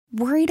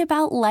Worried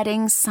about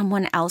letting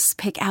someone else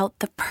pick out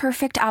the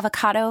perfect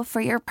avocado for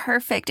your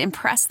perfect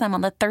impress them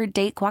on the third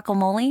date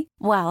guacamole?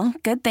 Well,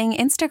 good thing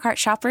Instacart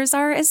shoppers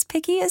are as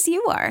picky as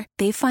you are.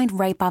 They find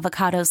ripe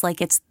avocados like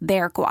it's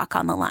their guac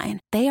on the line.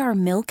 They are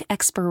milk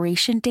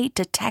expiration date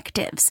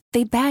detectives.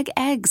 They bag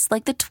eggs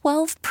like the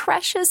 12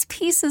 precious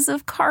pieces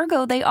of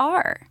cargo they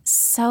are.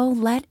 So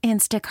let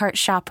Instacart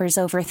shoppers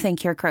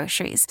overthink your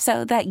groceries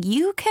so that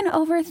you can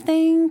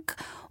overthink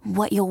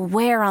what you'll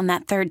wear on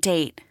that third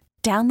date.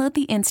 Download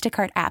the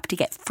Instacart app to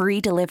get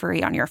free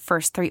delivery on your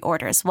first 3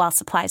 orders while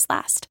supplies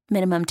last.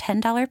 Minimum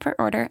 $10 per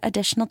order.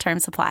 Additional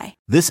terms apply.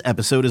 This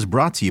episode is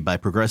brought to you by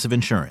Progressive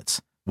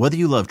Insurance. Whether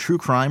you love true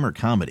crime or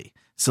comedy,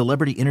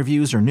 celebrity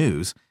interviews or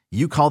news,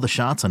 you call the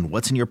shots on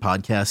what's in your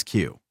podcast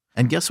queue.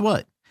 And guess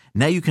what?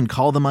 Now you can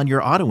call them on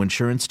your auto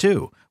insurance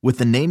too with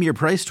the Name Your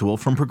Price tool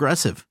from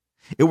Progressive.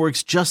 It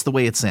works just the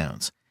way it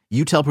sounds.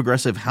 You tell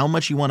Progressive how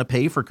much you want to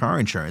pay for car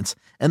insurance,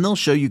 and they'll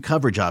show you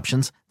coverage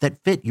options that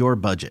fit your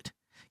budget.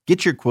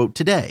 Get your quote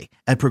today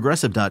at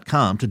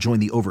Progressive.com to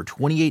join the over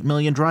 28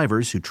 million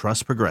drivers who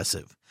trust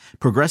Progressive.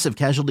 Progressive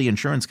Casualty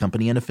Insurance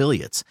Company and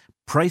Affiliates.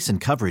 Price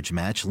and coverage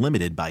match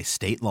limited by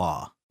state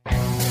law. The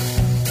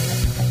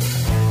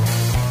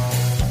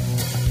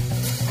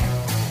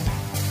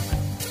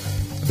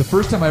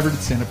first time I ever did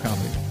stand-up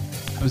comedy,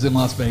 I was in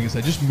Las Vegas.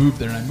 I just moved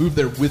there, and I moved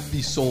there with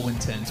the sole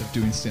intent of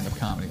doing stand-up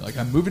comedy. Like,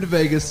 I'm moving to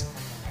Vegas.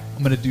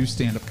 I'm going to do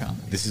stand-up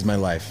comedy. This is my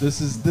life.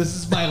 This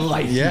is my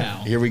life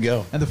now. Here we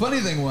go. And the funny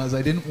thing was,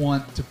 I didn't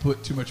want to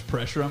put too much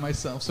pressure on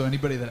myself. So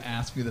anybody that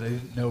asked me that I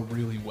didn't know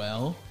really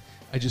well,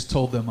 I just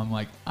told them, I'm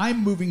like,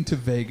 I'm moving to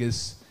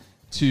Vegas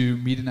to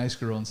meet a nice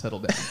girl and settle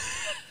down.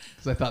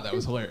 Because I thought that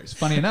was hilarious.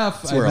 Funny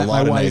enough, that's where a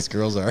lot of nice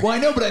girls are. Well, I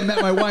know, but I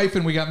met my wife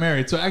and we got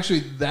married. So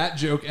actually, that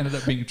joke ended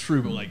up being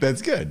true. But like,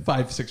 that's good.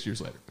 5-6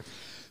 years later.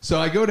 So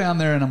I go down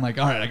there and I'm like,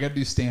 all right, I got to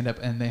do stand-up.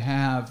 And they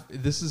have,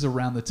 this is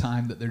around the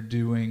time that they're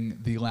doing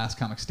the Last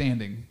Comic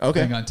Standing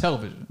thing on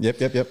television.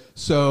 Yep.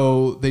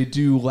 So they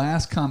do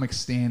Last Comic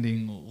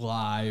Standing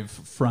live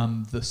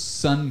from the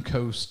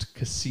Suncoast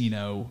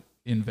Casino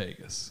in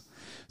Vegas.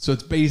 So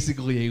it's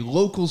basically a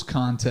locals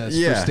contest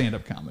for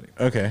stand-up comedy.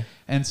 Okay.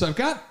 And so I've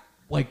got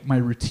like my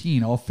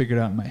routine all figured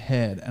out in my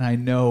head. And I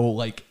know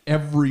like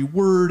every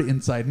word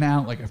inside and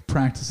out. Like I've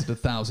practiced it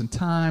 1,000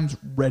 times,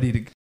 ready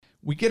to...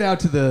 We get out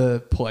to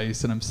the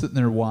place, and I'm sitting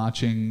there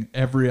watching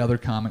every other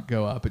comic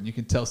go up, and you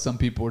can tell some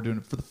people are doing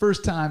it for the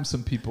first time,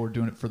 some people are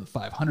doing it for the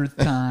 500th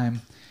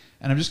time,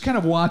 and I'm just kind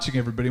of watching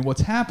everybody. And what's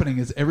happening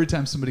is every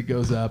time somebody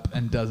goes up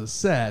and does a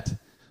set,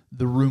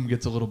 the room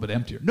gets a little bit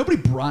emptier. Nobody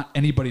brought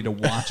anybody to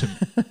watch them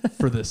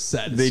for this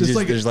set. It's just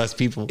like there's less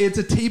people. It's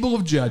a table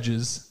of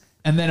judges,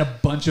 and then a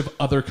bunch of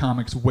other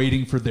comics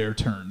waiting for their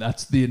turn.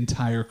 That's the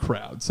entire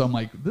crowd. So I'm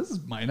like,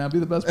 might not be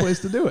the best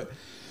place to do it.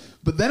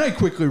 But then I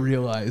quickly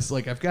realized,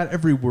 like, I've got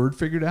every word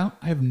figured out.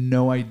 I have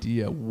no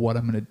idea what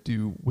I'm going to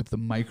do with the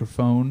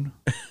microphone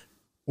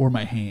or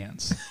my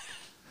hands.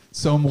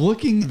 So I'm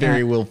looking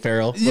very Will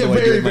Ferrell. Yeah,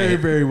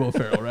 very Will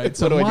Ferrell, right?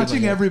 So I'm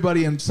watching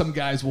everybody, and some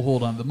guys will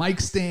hold on to the mic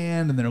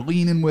stand, and they're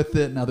leaning with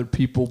it, and other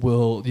people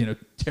will,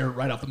 tear it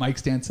right off the mic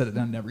stand, set it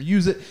down, never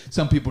use it.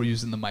 Some people are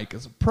using the mic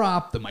as a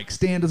prop, the mic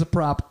stand as a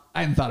prop.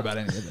 I hadn't thought about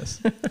any of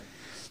this.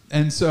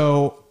 And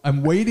so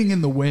I'm waiting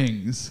in the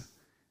wings,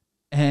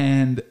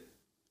 and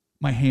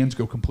my hands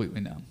go completely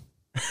numb.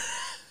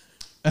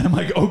 And I'm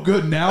like, oh,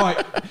 good. Now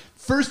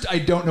first, I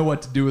don't know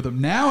what to do with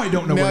them. Now I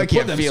don't know where to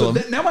put them. So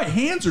now my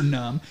hands are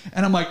numb,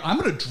 and I'm like, I'm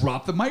going to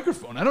drop the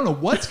microphone. I don't know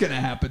what's going to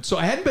happen. So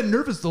I hadn't been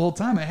nervous the whole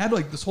time. I had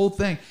like this whole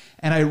thing,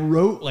 and I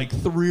wrote like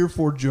 3 or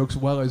 4 jokes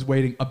while I was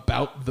waiting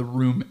about the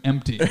room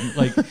emptying.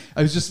 Like,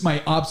 I was just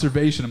my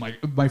observation. I'm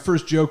like, my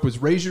first joke was,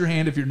 raise your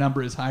hand if your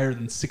number is higher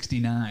than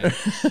 69,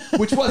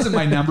 which wasn't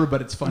my number,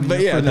 but it's funny. But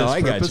yeah, no,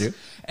 I got you.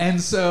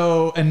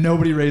 And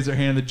nobody raised their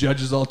hand. The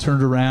judges all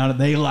turned around and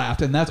they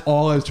laughed, and that's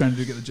all I was trying to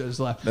do, get the judges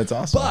to laugh. That's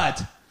awesome.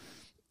 But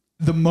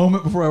the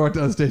moment before I walked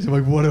on stage, I'm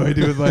like, what do I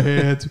do with my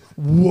hands?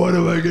 What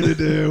am I going to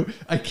do?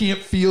 I can't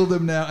feel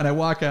them now. And I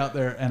walk out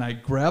there and I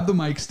grab the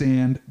mic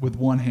stand with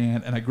one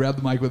hand and I grab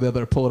the mic with the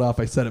other. I pull it off.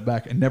 I set it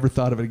back. I never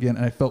thought of it again.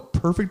 And I felt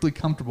perfectly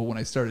comfortable when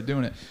I started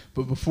doing it.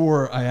 But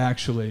before I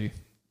actually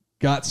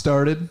got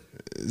started,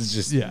 it's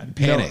just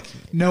panic.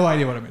 No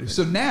idea what I'm going to do.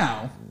 So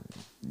now,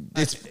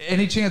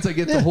 any chance I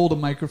get to hold a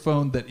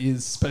microphone that is,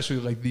 especially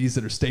like these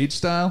that are stage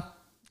style,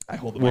 I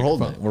hold the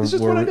microphone. It's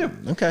just what I do.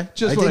 Okay.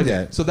 Just what I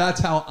do. So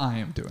that's how I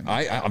am doing it. I'm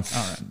all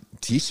right.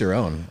 Teach your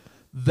own.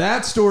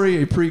 That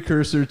story, a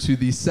precursor to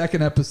the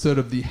second episode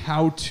of the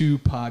How To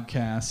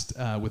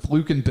podcast with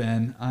Luke and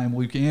Ben. I'm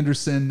Luke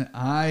Anderson.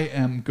 I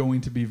am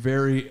going to be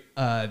very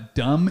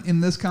dumb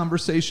in this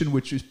conversation,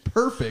 which is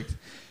perfect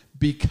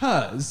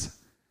because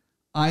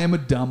I am a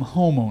dumb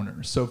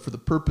homeowner. So for the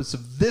purpose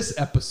of this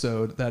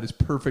episode, that is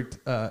perfect.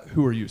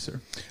 Who are you,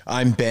 sir?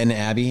 I'm Ben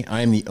Abbey.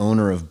 I'm the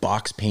owner of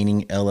Box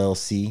Painting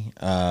LLC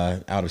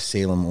out of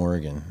Salem,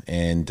 Oregon.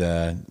 And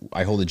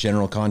I hold a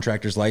general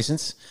contractor's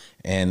license.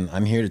 And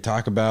I'm here to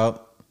talk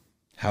about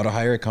how to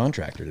hire a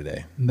contractor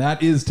today. And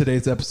that is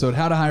today's episode,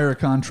 how to hire a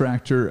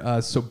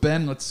contractor. So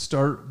Ben, let's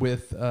start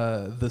with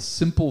the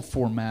simple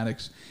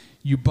formatics.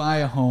 You buy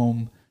a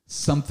home,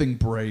 something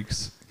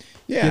breaks.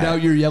 Yeah. Get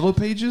out your yellow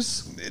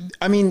pages.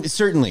 I mean,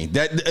 certainly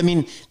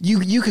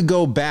you could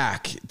go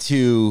back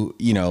to,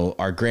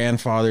 our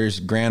grandfathers,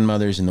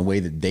 grandmothers and the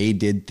way that they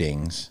did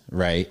things.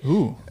 Right.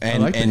 Ooh, I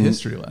like the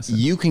history lesson.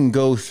 You can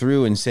go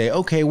through and say,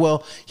 okay,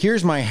 well,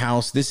 here's my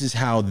house. This is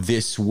how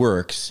this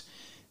works.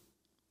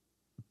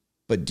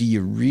 But do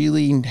you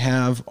really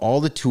have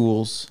all the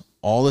tools,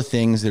 all the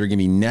things that are going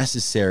to be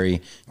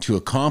necessary to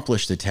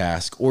accomplish the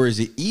task? Or is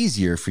it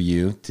easier for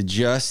you to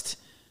just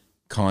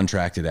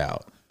contract it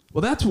out?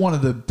 Well, that's one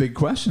of the big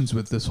questions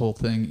with this whole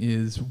thing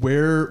is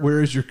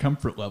where is your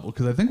comfort level?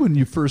 Because I think when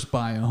you first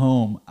buy a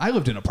home, I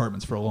lived in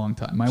apartments for a long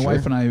time. My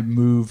wife and I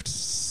moved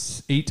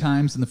 8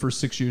 times in the first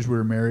 6 years we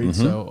were married.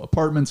 So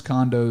apartments,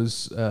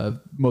 condos,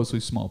 mostly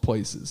small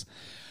places.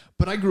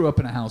 But I grew up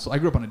in a house. I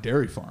grew up on a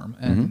dairy farm,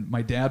 and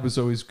my dad was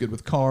always good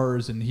with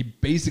cars, and he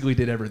basically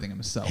did everything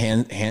himself.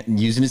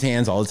 Using his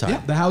hands all the time.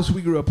 Yeah, the house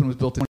we grew up in was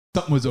built in.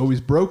 Something was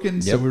always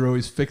broken, so we were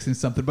always fixing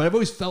something. But I've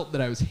always felt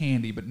that I was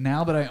handy. But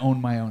now that I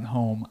own my own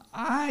home,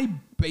 I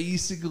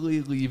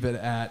basically leave it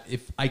at,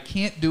 if I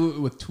can't do it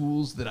with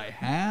tools that I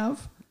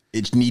have,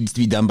 it needs to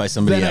be done by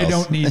somebody else. Then I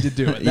don't need to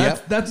do it.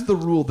 That's the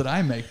rule that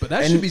I make. But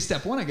that should be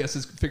step one, I guess,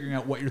 is figuring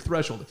out what your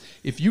threshold is.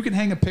 If you can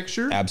hang a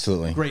picture,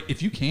 absolutely great.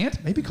 If you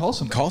can't, maybe call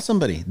somebody. Call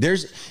somebody.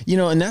 There's,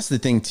 and that's the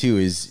thing too,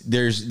 is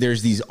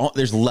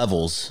there's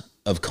levels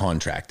of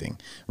contracting,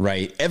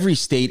 right? Every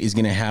state is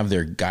going to have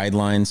their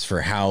guidelines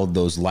for how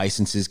those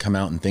licenses come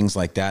out and things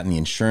like that, and the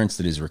insurance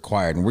that is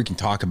required. And we can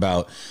talk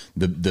about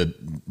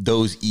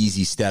those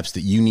easy steps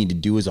that you need to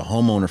do as a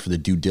homeowner for the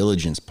due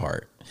diligence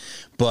part.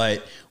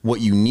 But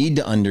what you need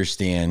to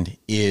understand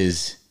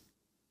is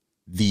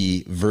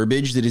the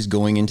verbiage that is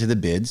going into the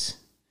bids,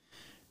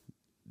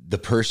 the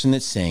person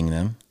that's saying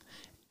them,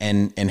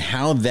 and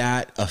how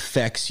that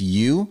affects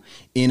you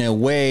in a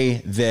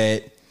way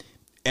that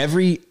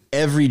every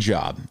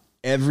job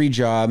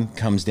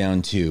comes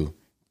down to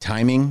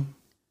timing,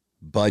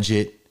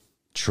 budget,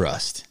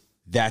 trust.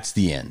 That's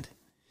the end.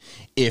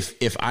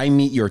 If I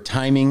meet your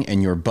timing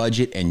and your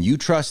budget and you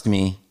trust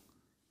me,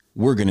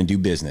 we're going to do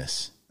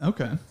business.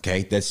 Okay.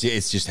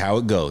 It's just how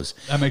it goes.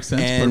 That makes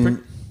sense.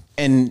 Perfect.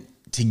 And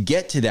to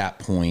get to that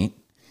point,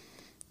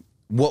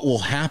 what will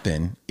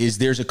happen is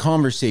there's a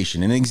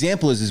conversation. An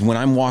example is when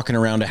I'm walking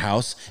around a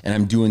house and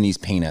I'm doing these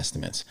paint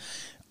estimates.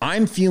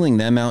 I'm feeling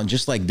them out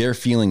just like they're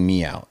feeling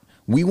me out.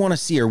 We want to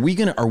see, are we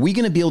going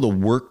to be able to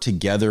work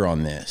together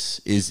on this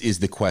is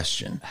the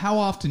question. How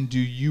often do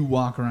you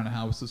walk around a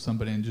house with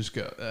somebody and just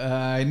go,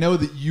 I know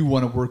that you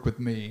want to work with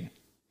me.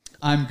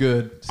 I'm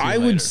good. I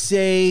would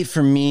say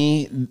for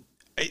me,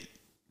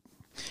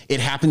 it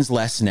happens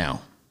less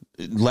now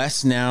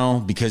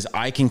because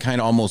I can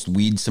kind of almost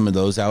weed some of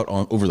those out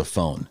over the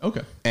phone.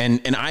 Okay.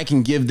 And I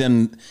can give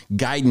them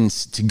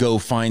guidance to go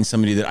find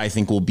somebody that I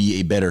think will be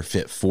a better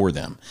fit for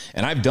them.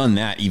 And I've done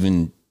that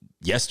even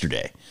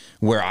yesterday,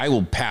 where I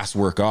will pass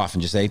work off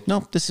and just say,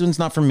 no, this one's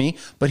not for me,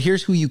 but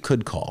here's who you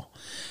could call.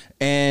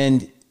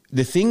 And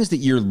the things that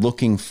you're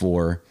looking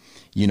for,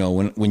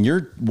 when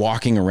you're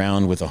walking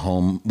around with a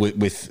home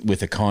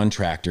with a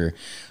contractor,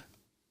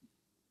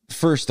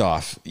 first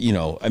off,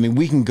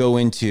 we can go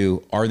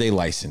into, are they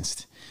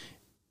licensed?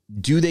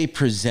 Do they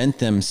present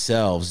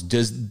themselves?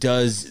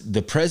 Does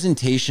the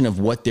presentation of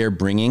what they're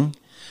bringing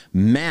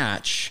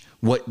match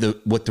what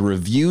the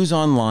reviews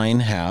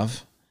online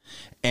have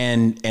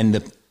and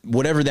the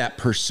whatever that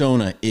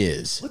persona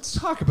is? Let's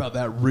talk about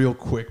that real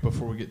quick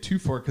before we get too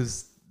far,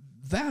 because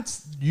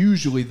that's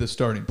usually the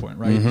starting point,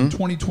 right? In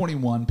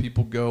 2021,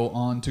 people go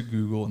on to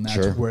Google, and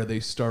that's where they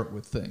start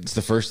with things. It's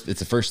the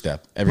first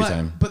step every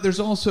time. But there's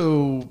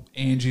also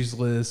Angie's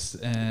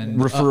List and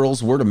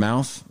referrals, word of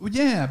mouth.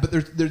 Yeah, but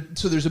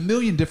there's a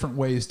million different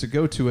ways to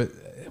go to it.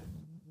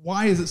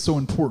 Why is it so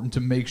important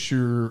to make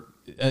sure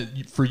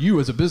for you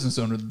as a business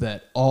owner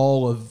that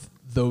all of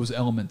those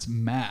elements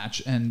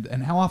match? And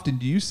how often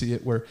do you see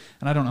it where,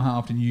 and I don't know how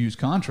often you use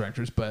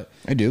contractors, but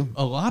I do.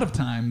 A lot of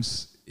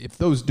times, if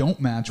those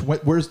don't match,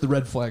 where's the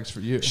red flags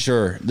for you?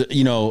 Sure.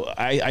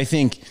 I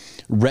think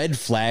red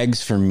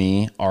flags for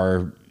me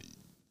are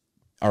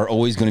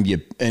always going to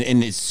be,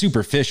 and it's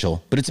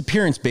superficial, but it's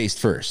appearance based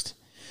first.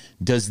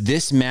 Does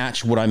this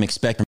match what I'm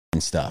expecting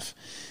and stuff?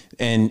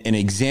 And an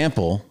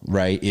example,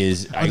 right,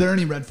 is... Are there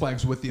any red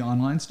flags with the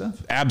online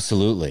stuff?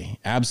 Absolutely.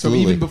 So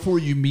even before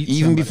you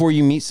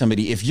meet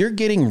somebody, if you're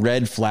getting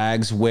red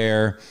flags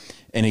where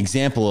an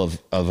example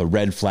of a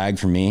red flag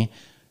for me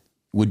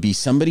would be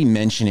somebody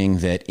mentioning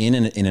that in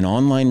an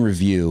online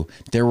review,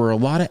 there were a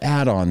lot of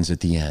add-ons at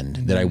the end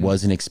that I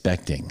wasn't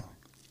expecting.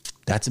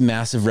 That's a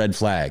massive red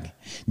flag.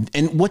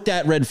 And what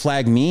that red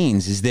flag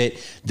means is that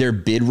their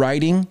bid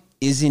writing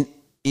isn't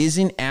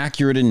isn't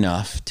accurate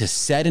enough to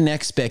set an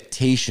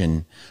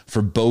expectation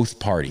for both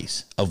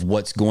parties of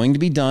what's going to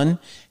be done,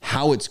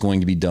 how it's going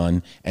to be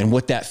done, and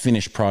what that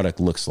finished product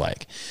looks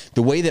like.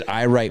 The way that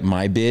I write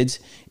my bids,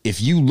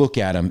 if you look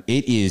at them,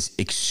 it is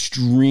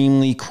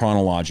extremely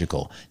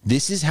chronological.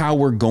 This is how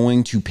we're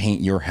going to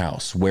paint your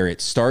house, where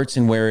it starts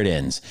and where it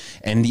ends.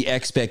 And the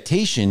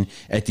expectation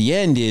at the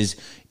end is,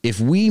 if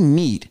we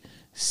meet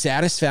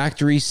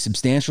satisfactory,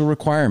 substantial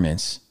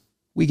requirements,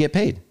 we get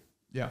paid.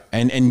 Yeah.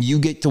 And you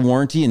get the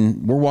warranty,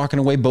 and we're walking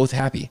away both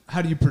happy.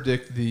 How do you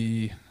predict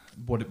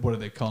what do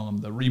they call them?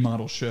 The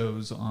remodel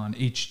shows on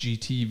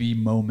HGTV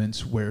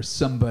moments where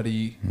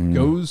somebody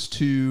goes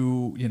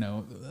to,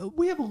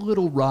 we have a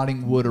little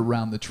rotting wood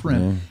around the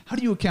trim. How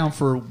do you account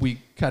for,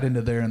 we cut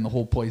into there and the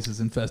whole place is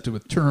infested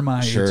with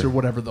termites or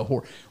whatever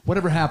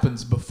whatever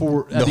happens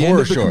before at the end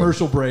of the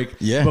commercial break,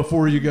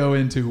 before you go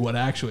into what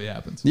actually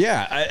happens?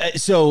 Yeah.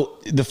 So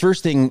the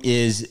first thing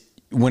is,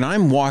 when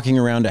I'm walking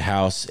around a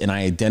house and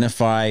I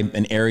identify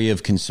an area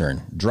of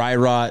concern, dry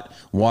rot,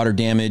 water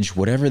damage,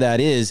 whatever that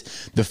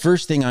is, the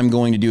first thing I'm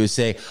going to do is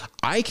say,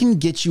 I can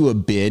get you a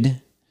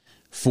bid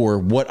for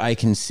what I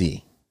can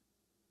see.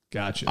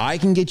 Gotcha. I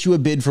can get you a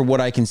bid for what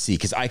I can see,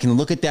 because I can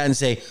look at that and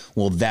say,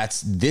 well,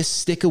 that's this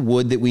stick of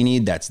wood that we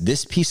need. That's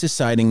this piece of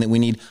siding that we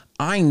need.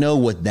 I know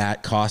what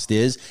that cost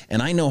is,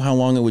 and I know how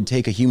long it would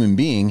take a human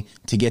being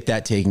to get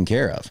that taken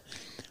care of.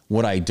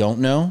 What I don't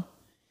know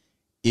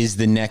is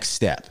the next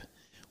step.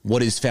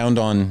 What is found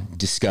on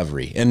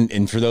Discovery.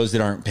 And for those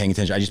that aren't paying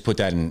attention, I just put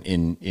that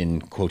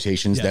in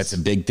quotations. Yes. That's a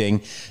big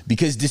thing,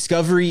 because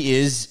Discovery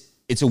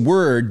it's a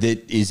word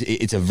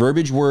it's a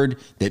verbiage word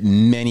that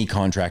many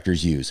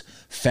contractors use.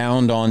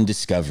 Found on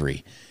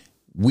Discovery.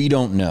 We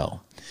don't know.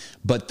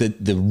 But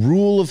the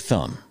rule of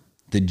thumb,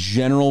 the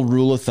general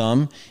rule of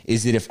thumb,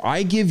 is that if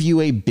I give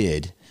you a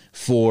bid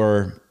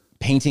for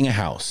painting a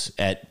house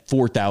at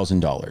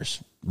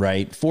 $4,000,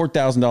 right?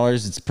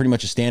 $4,000, it's pretty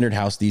much a standard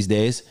house these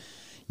days.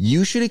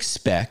 You should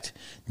expect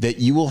that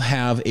you will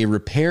have a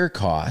repair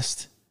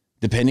cost,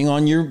 depending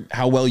on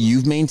how well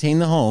you've maintained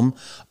the home,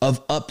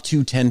 of up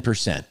to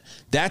 10%.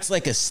 That's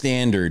like a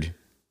standard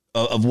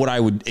of what I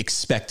would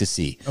expect to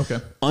see. Okay.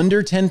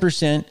 Under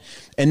 10%,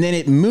 and then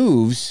it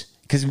moves,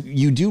 because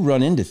you do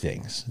run into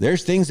things.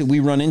 There's things that we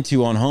run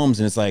into on homes,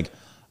 and it's like,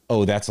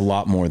 oh, that's a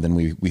lot more than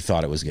we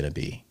thought it was going to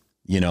be,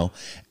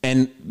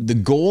 And the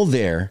goal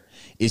there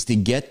is to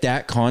get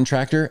that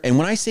contractor, and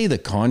when I say the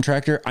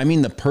contractor, I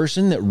mean the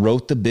person that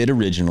wrote the bid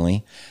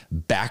originally,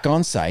 back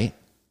on site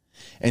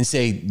and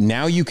say,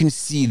 now you can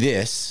see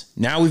this.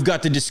 Now we've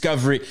got the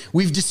Discovery.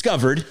 We've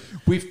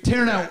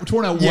torn out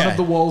one of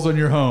the walls on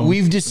your home.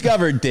 We've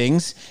discovered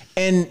things.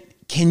 And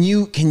can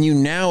you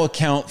now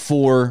account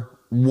for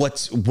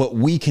what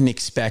we can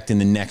expect in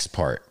the next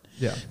part?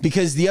 Yeah.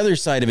 Because the other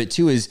side of it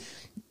too is,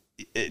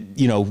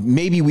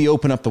 maybe we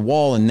open up the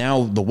wall and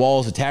now the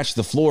wall is attached to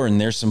the floor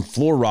and there's some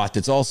floor rot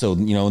that's also,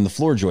 in the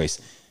floor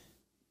joist.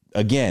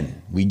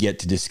 Again, we get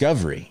to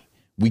Discovery.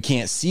 We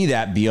can't see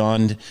that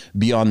beyond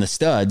the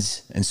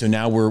studs. And so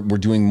now we're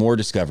doing more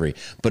Discovery.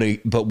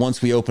 But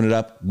once we open it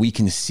up, we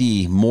can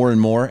see more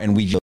and more,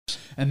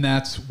 and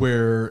that's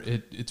where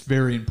it's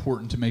very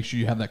important to make sure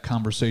you have that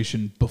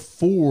conversation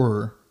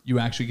before you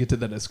actually get to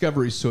the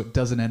Discovery, so it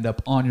doesn't end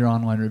up on your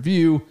online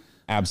review.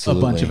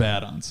 Absolutely. A bunch of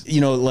add-ons.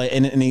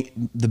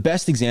 The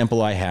best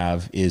example I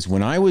have is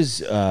when I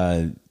was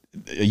a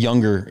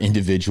younger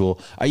individual,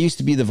 I used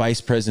to be the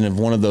vice president of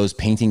one of those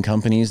painting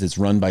companies that's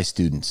run by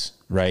students,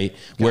 right?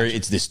 Gotcha. Where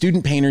it's the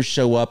student painters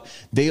show up.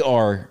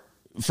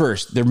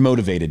 They're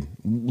motivated.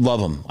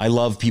 Love them. I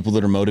love people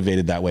that are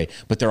motivated that way,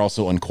 but they're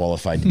also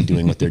unqualified to be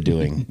doing what they're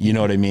doing. You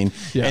know what I mean?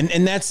 Yeah.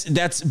 And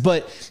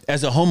but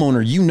as a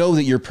homeowner,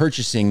 that you're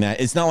purchasing that.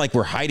 It's not like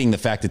we're hiding the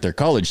fact that they're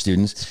college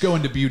students. It's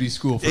going to beauty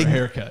school for a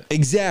haircut.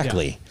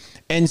 Exactly.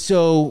 Yeah. And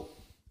so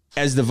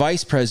as the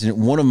vice president,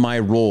 one of my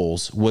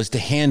roles was to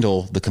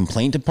handle the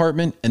complaint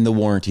department and the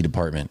warranty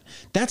department.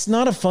 That's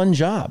not a fun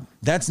job.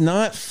 That's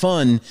not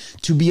fun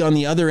to be on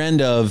the other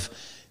end of,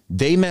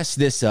 they messed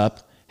this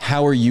up.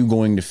 How are you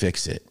going to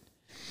fix it?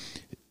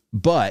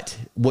 But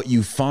what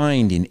you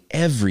find in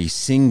every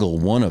single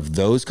one of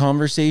those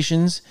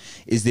conversations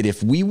is that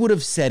if we would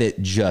have said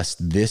it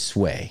just this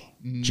way,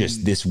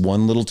 just this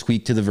one little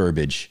tweak to the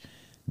verbiage,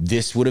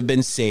 this would have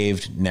been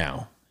saved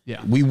now.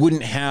 Yeah. We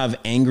wouldn't have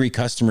angry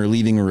customer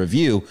leaving a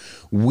review.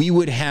 We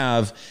would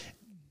have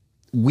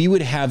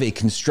a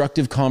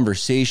constructive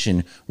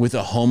conversation with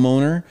a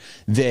homeowner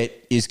that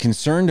is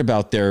concerned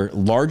about their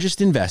largest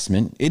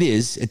investment. It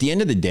is, at the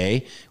end of the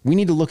day, we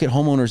need to look at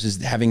homeowners as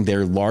having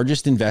their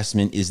largest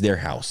investment is their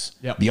house.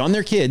 Yep. Beyond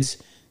their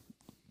kids,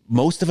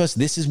 most of us,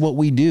 this is what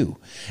we do.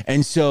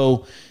 And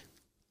so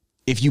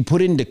if you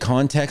put it into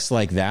context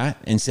like that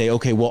and say,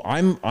 okay, well,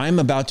 I'm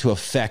about to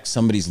affect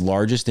somebody's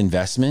largest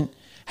investment.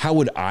 How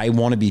would I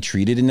want to be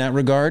treated in that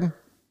regard?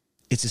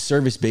 It's a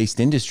service-based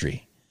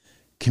industry.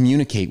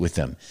 Communicate with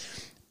them.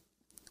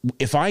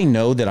 If I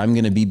know that I'm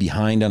going to be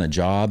behind on a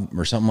job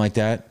or something like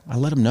that, I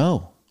let them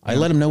know. I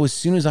let them know as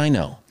soon as I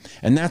know.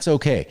 And that's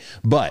okay.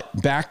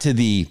 But back to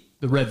the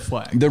The red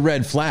flag. The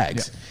red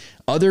flags.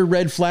 Yeah. Other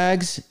red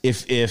flags,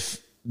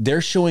 if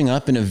they're showing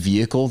up in a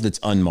vehicle that's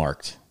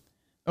unmarked.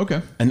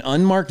 Okay. An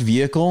unmarked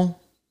vehicle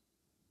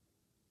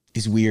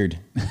is weird.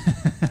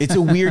 It's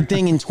a weird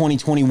thing in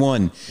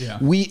 2021. Yeah.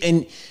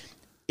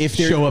 If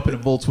they show up in a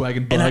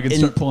Volkswagen bug and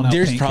start pulling out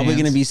there's paint probably going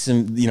to cans. be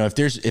some,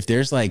 if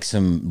there's like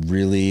some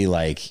really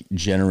like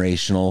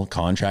generational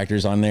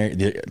contractors on there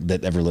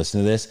that ever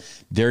listen to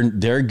this,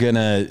 they're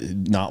gonna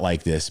not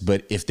like this.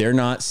 But if they're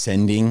not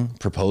sending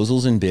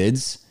proposals and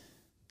bids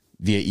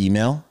via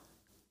email,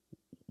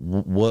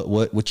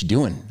 what you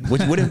doing? What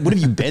have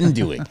you been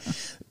doing?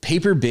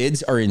 Paper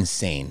bids are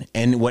insane.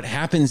 And what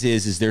happens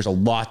is there's a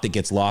lot that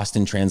gets lost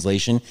in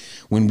translation.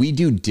 When we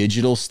do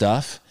digital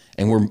stuff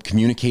and we're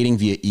communicating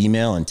via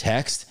email and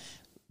text,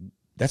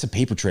 that's a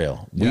paper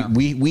trail. Yeah.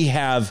 We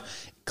have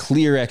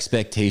clear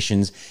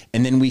expectations,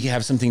 and then we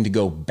have something to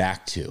go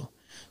back to.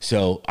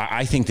 So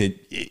I think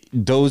that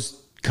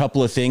those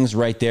couple of things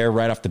right there,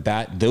 right off the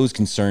bat, those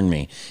concern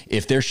me.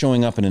 If they're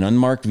showing up in an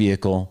unmarked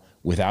vehicle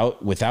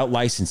without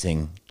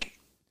licensing,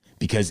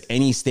 because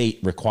any state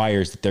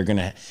requires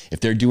that if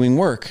they're doing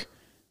work,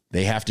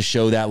 they have to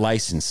show that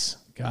license.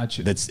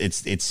 Gotcha.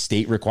 It's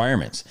state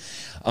requirements.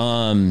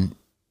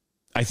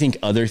 I think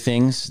other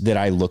things that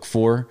I look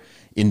for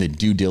in the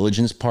due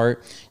diligence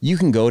part, you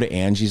can go to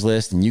Angie's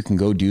List and you can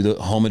go do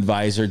the Home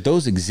Advisor.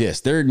 Those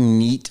exist. They're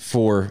neat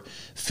for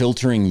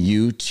filtering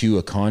you to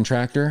a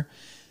contractor.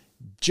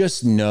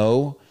 Just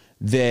know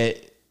that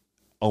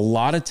a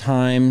lot of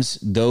times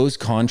those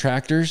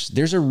contractors,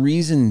 there's a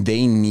reason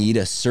they need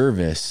a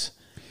service.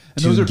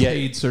 And those are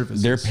paid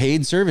services. They're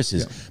paid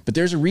services, but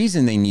there's a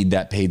reason they need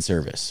that paid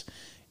service.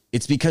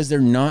 It's because they're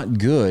not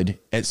good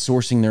at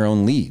sourcing their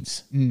own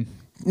leads.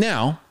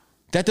 Now,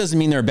 that doesn't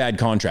mean they're a bad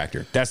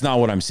contractor. That's not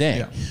what I'm saying.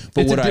 Yeah.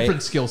 But it's a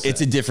different skill set.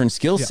 It's a different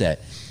skill set.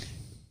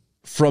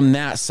 From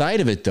that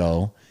side of it,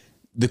 though,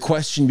 the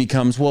question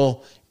becomes,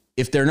 well,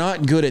 if they're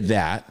not good at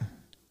that,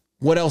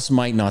 what else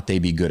might not they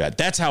be good at?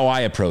 That's how I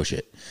approach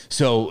it.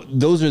 So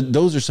those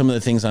are some of the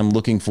things I'm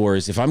looking for.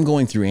 Is if I'm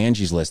going through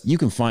Angie's List, you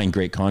can find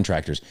great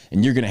contractors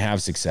and you're going to have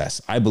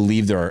success. I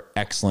believe there are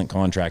excellent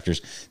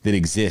contractors that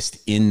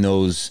exist in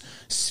those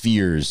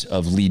spheres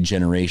of lead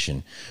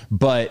generation.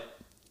 But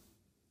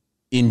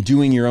in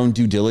doing your own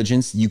due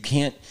diligence,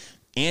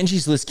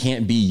 Angie's List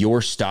can't be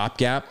your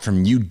stopgap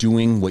from you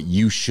doing what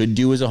you should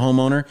do as a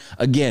homeowner.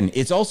 Again,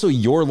 it's also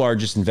your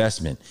largest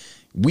investment.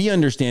 We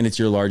understand it's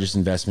your largest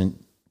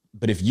investment,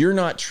 but if you're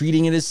not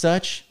treating it as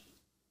such,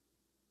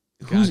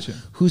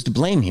 who's to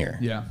blame here?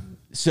 Yeah.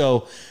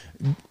 So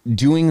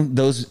doing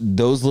those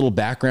little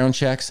background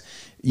checks,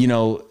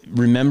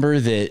 remember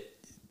that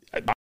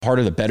I'm part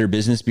of the Better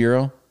Business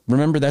Bureau.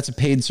 Remember, that's a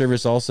paid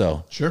service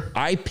also. Sure.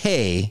 I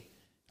pay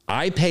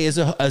as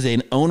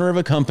an owner of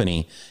a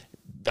company,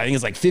 I think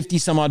it's like 50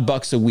 some odd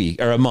bucks a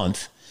week or a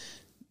month,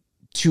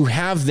 to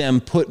have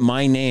them put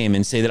my name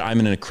and say that I'm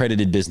an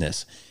accredited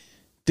business.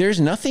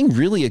 There's nothing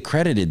really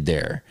accredited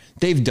there.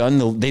 They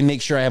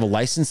make sure I have a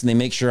license and they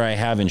make sure I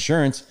have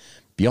insurance.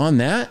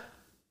 Beyond that,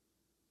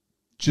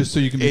 just so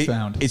you can be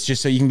found. It's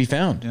just so you can be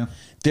found.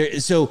 Yeah.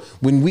 So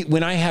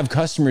when I have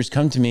customers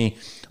come to me,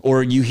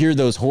 or you hear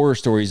those horror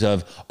stories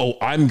of, oh,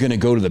 I'm going to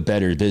go to the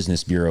Better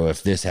Business Bureau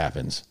if this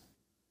happens.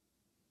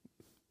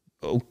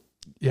 Oh,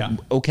 yeah.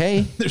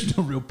 Okay. There's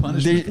no real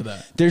punishment for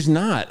that. There's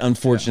not,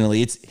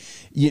 unfortunately.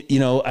 Yeah.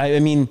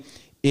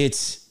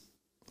 It's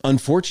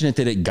unfortunate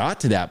that it got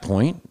to that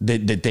point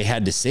that they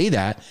had to say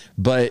that,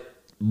 but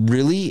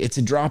really it's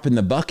a drop in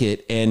the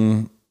bucket,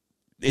 and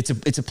it's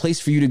a place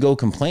for you to go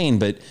complain,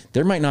 but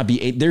there might not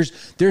be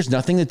there's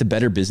nothing that the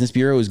Better Business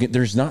Bureau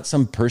there's not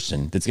some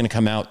person that's going to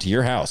come out to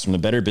your house from the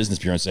Better Business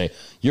Bureau and say,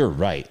 you're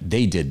right,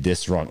 they did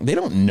this wrong. They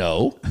don't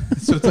know.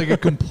 So it's like a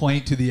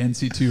complaint to the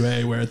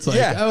NC2A where it's like,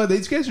 oh,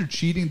 these guys are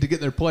cheating to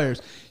get their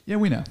players. Yeah,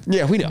 we know.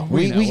 Yeah, we know.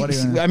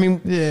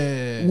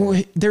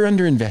 They're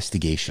under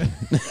investigation.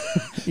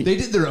 They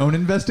did their own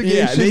investigation.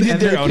 Yeah, they did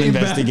their own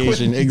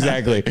investigation.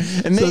 Exactly.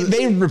 And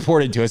they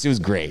reported to us. It was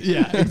great.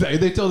 Yeah, exactly.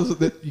 They told us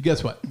that,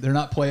 guess what? They're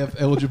not playoff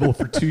eligible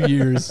for 2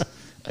 years.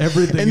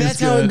 Everything and that's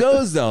how it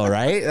goes, though,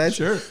 right? That's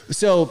sure.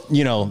 So,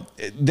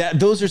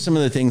 those are some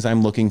of the things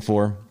I'm looking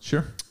for.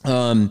 Sure.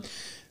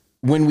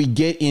 When we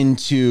get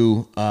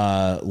into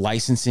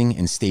licensing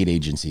and state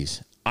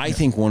agencies, I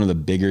think one of the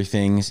bigger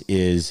things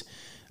is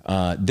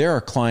there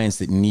are clients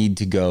that need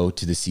to go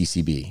to the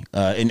CCB,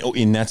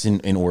 and that's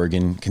in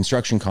Oregon,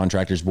 Construction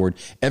Contractors Board.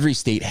 Every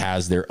state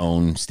has their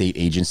own state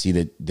agency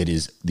that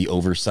is the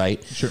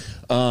oversight. Sure.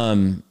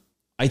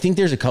 I think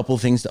there's a couple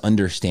of things to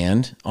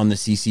understand on the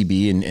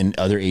CCB and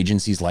other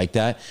agencies like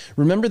that.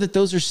 Remember that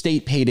those are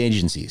state paid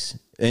agencies,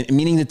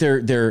 meaning that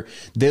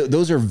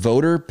those are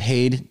voter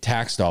paid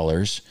tax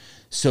dollars.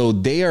 So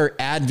they are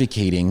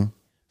advocating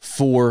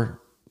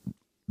for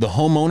the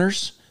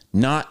homeowners,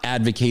 not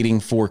advocating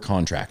for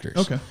contractors.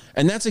 Okay.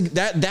 And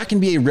that can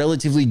be a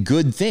relatively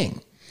good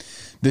thing.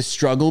 The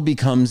struggle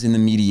becomes in the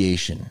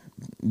mediation,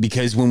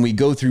 because when we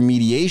go through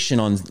mediation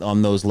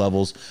on those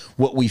levels,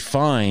 what we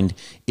find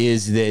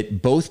is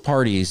that both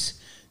parties,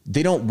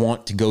 they don't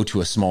want to go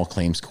to a small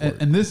claims court.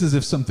 And this is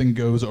if something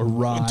goes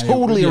awry.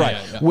 Totally right.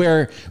 Yeah.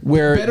 Where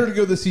better to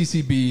go to the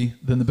CCB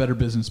than the Better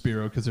Business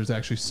Bureau because there's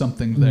actually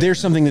something there. There's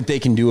something that they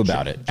can do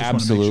about it. Just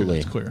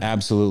Absolutely. Sure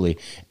Absolutely.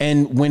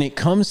 And when it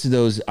comes to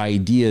those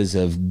ideas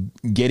of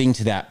getting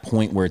to that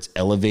point where it's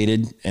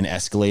elevated and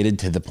escalated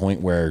to the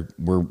point where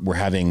we're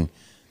having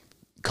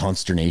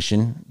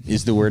consternation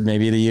is the word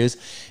maybe to use,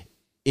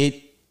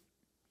 it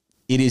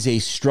is a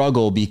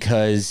struggle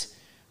because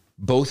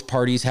both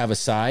parties have a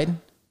side.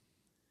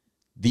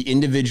 The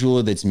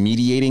individual that's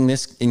mediating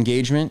this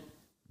engagement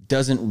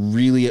doesn't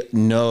really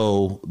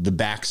know the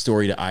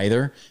backstory to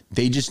either.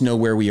 They just know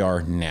where we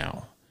are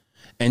now.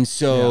 And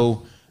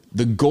so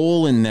the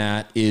goal in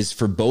that is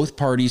for both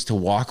parties to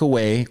walk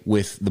away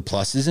with the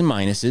pluses and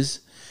minuses,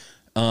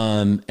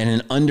 and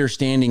an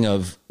understanding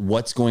of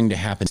what's going to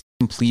happen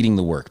completing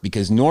the work.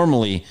 Because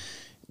normally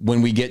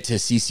when we get to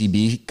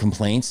CCB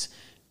complaints,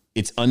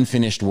 it's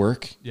unfinished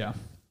work. Yeah.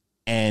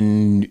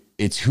 And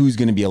it's who's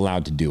going to be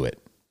allowed to do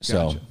it.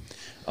 Gotcha.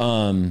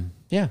 So,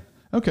 yeah.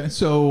 Okay,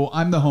 so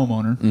I'm the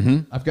homeowner. Mm-hmm.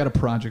 I've got a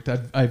project.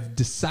 I've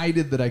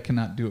decided that I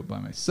cannot do it by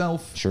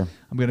myself. Sure.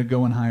 I'm going to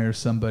go and hire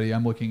somebody.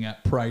 I'm looking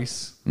at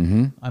price.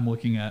 Mm-hmm. I'm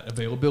looking at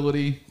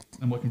availability.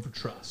 I'm looking for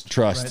trust.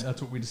 Trust. Right?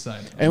 That's what we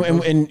decided.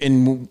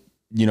 And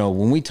you know,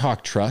 when we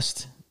talk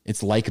trust,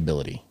 it's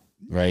likability,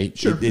 right?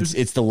 Sure.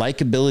 It's the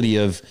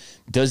likability of,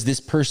 does this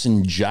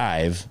person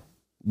jive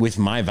with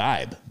my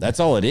vibe? That's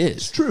all it is.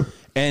 It's true.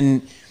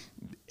 And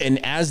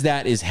as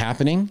that is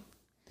happening,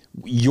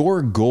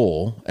 your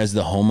goal as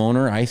the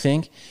homeowner, I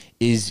think,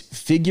 is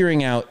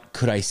figuring out,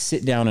 could I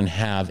sit down and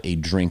have a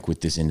drink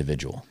with this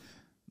individual?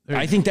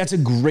 I think that's a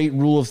great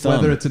rule of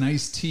thumb. Whether it's an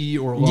iced tea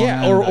or a Long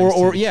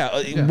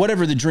Island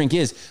whatever the drink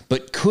is.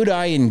 But could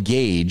I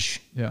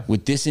engage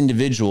with this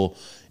individual?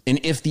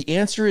 And if the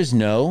answer is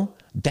no,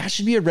 that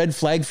should be a red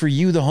flag for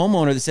you, the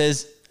homeowner, that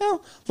says,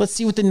 well, let's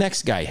see what the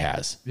next guy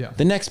has. Yeah.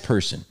 The next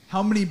person.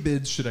 How many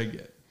bids should I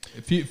get?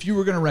 If you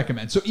were going to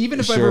recommend. So even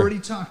if I've already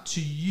talked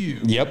to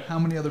you, how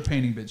many other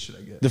painting bids should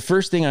I get? The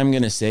first thing I'm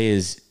going to say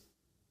is,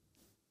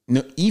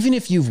 no, even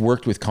if you've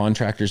worked with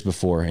contractors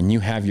before and you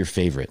have your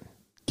favorite,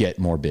 get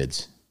more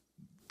bids.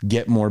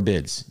 Get more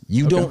bids.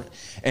 You don't,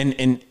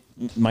 and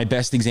my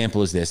best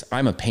example is this.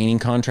 I'm a painting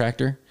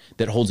contractor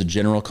that holds a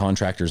general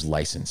contractor's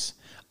license.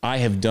 I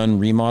have done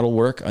remodel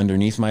work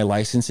underneath my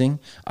licensing.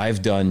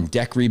 I've done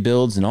deck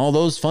rebuilds and all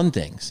those fun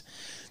things.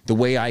 The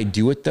way I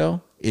do it,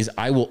 though, is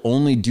I will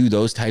only do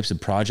those types of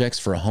projects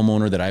for a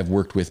homeowner that I've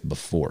worked with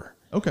before.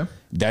 Okay.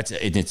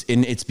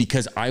 It's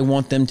because I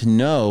want them to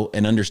know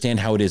and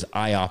understand how it is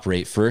I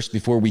operate first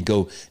before we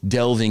go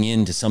delving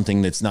into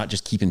something that's not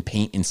just keeping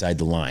paint inside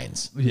the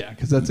lines. Yeah,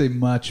 because that's a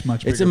much bigger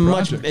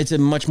project. It's a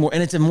much more,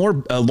 and it's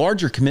a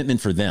larger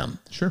commitment for them.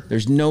 Sure.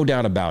 There's no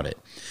doubt about it.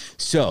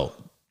 So,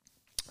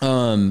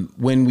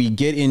 when we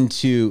get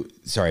into,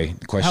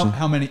 question.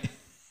 How many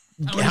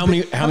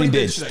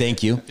bids?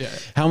 Thank you. Yeah.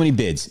 How many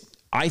bids?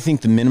 I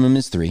think the minimum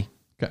is 3.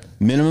 Okay.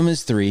 Minimum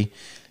is 3.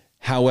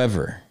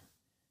 However,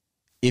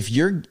 if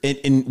you're,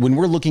 and when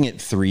we're looking at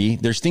 3,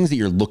 there's things that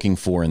you're looking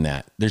for in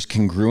that. There's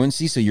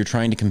congruency. So you're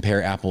trying to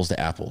compare apples to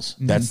apples.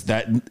 Mm-hmm. That's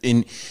that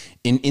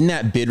in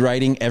that bid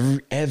writing,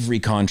 every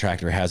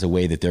contractor has a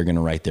way that they're going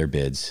to write their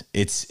bids.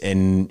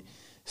 And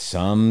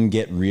some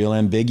get real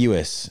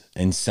ambiguous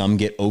and some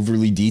get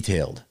overly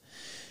detailed.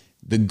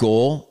 The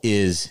goal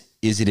is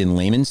it in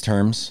layman's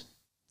terms?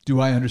 Do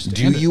I understand?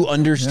 Do you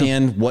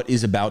understand what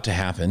is about to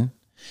happen?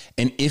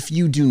 And if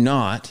you do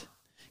not,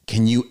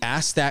 can you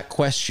ask that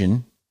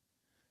question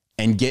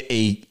and get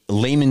a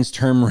layman's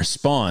term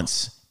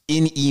response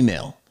in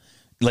email,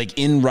 like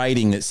in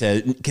writing that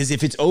says, because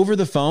if it's over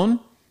the phone,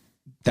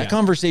 that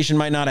conversation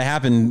might not have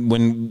happened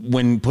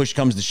when push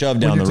comes to shove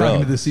down the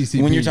road.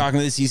 When you're talking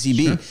to the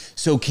CCB. Sure.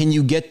 So can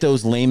you get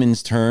those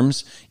layman's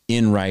terms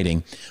in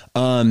writing?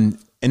 And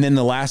then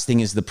the last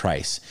thing is the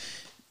price.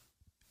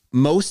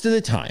 Most of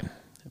the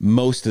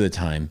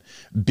time,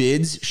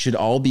 bids should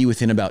all be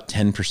within about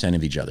 10%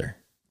 of each other.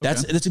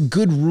 That's a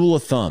good rule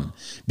of thumb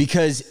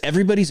because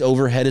everybody's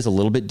overhead is a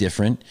little bit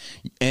different.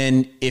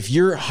 And if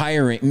you're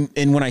hiring,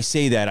 and when I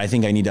say that, I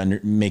think I need to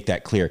make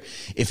that clear.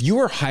 If you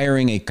are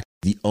hiring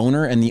the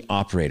owner and the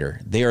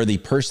operator, they are the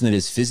person that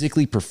is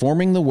physically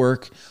performing the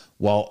work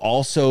while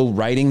also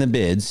writing the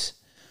bids.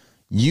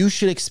 You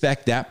should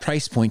expect that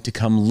price point to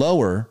come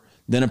lower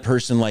than a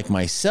person like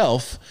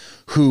myself,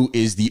 who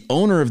is the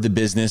owner of the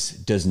business,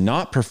 does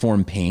not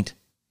perform paint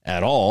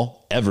at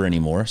all, ever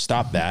anymore.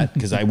 Stop that,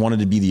 because I wanted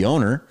to be the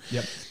owner.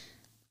 Yep.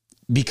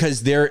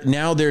 Because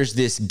there's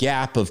this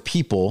gap of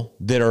people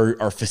that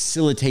are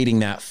facilitating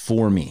that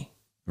for me,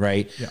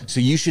 right? Yeah. So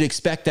you should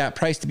expect that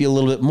price to be a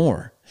little bit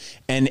more.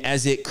 And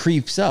as it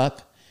creeps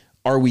up,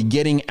 are we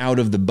getting out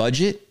of the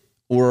budget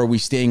or are we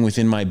staying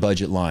within my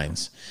budget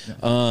lines?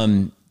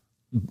 Yeah.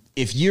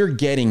 If you're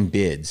getting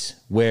bids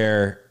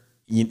where,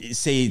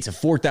 say it's a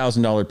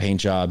 $4,000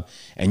 paint job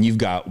and you've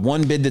got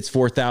one bid that's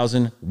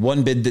 $4,000,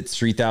 one bid that's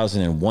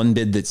 $3,000, and one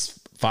bid that's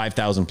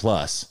 $5,000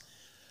 plus,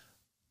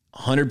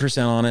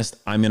 100% honest,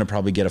 I'm going to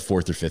probably get a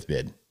 4th or 5th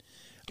bid.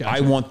 Gotcha.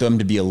 I want them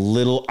to be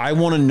I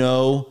want to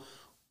know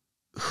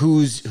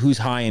who's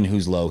high and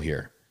who's low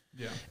here.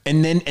 Yeah.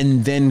 And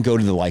then go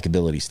to the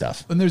likability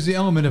stuff. And there's the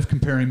element of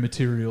comparing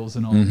materials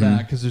and all of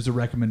that, because there's the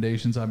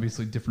recommendations,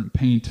 obviously different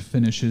paint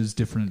finishes,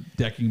 different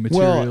decking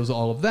materials,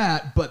 all of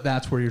that. But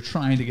that's where you're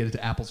trying to get it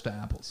to apples to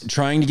apples.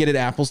 Trying to get it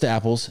apples to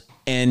apples,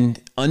 and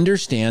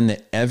understand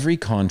that every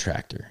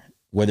contractor,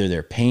 whether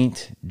they're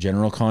paint,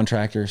 general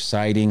contractor,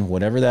 siding,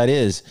 whatever that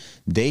is,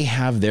 they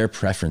have their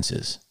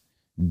preferences.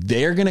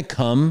 They're going to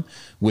come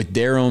with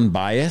their own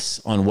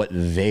bias on what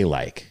they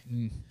like.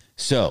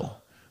 So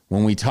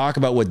when we talk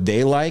about what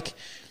they like,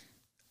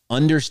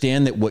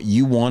 understand that what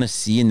you want to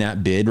see in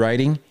that bid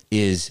writing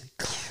is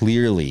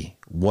clearly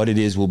what it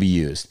is will be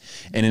used.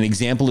 And an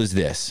example is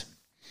this.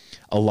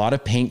 A lot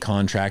of paint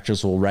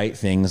contractors will write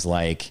things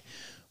like,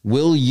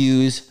 we'll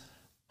use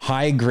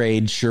high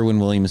grade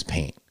Sherwin-Williams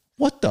paint.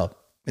 What the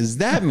does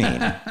that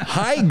mean?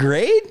 High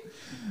grade?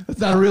 That's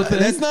not a real thing.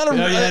 That's not a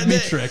real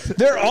thing.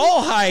 They're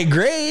all high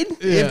grade.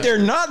 Yeah. If they're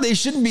not, they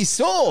shouldn't be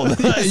sold.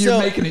 You're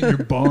making it in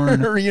your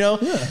barn.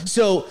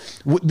 So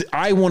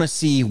I want to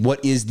see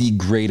what is the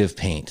grade of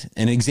paint.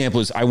 An example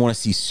is I want to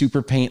see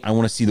super paint. I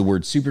want to see the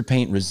word super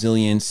paint,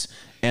 resilience,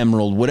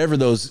 emerald, whatever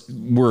those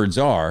words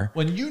are.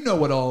 When you know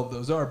what all of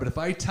those are, but if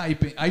I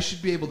type it, I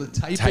should be able to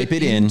type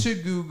it into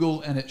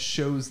Google and it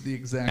shows the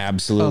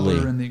exact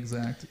color and the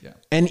exact,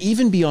 And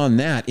even beyond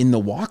that, in the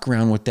walk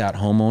around with that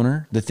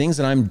homeowner, the things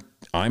that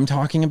I'm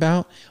talking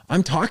about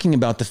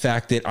the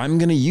fact that I'm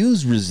going to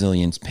use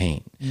resilience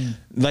paint.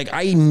 Like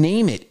I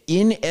name it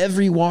in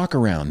every walk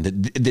around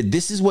that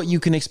this is what you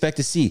can expect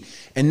to see.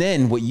 And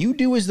then what you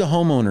do as the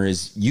homeowner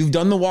is you've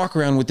done the walk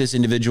around with this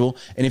individual.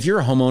 And if you're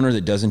a homeowner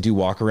that doesn't do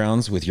walk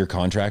arounds with your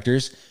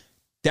contractors,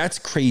 that's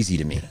crazy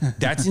to me.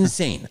 That's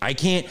insane. I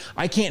can't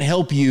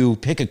help you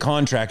pick a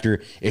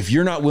contractor if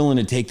you're not willing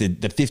to take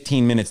the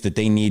 15 minutes that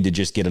they need to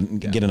just get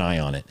an eye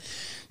on it.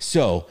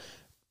 So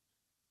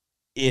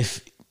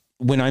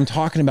when I'm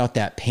talking about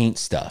that paint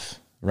stuff,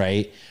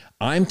 right,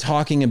 I'm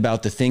talking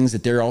about the things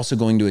that they're also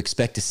going to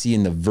expect to see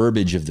in the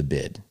verbiage of the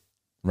bid,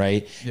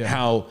 right? Yeah.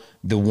 How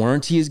the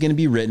warranty is going to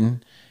be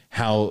written,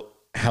 how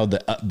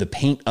the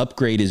paint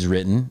upgrade is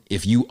written.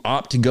 If you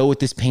opt to go with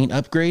this paint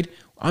upgrade,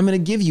 I'm going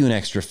to give you an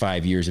extra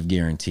 5 years of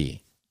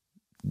guarantee.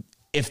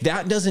 If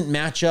that doesn't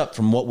match up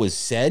from what was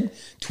said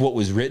to what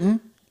was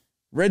written,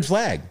 red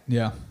flag.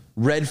 Yeah.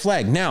 Red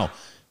flag. Now,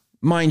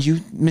 mind you,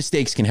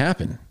 mistakes can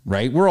happen,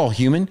 right? We're all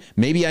human.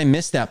 Maybe I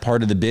missed that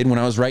part of the bid when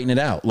I was writing it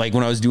out, like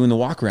when I was doing the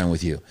walk around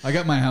with you. I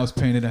got my house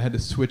painted. I had to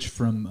switch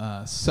from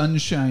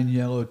sunshine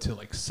yellow to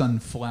like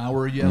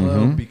sunflower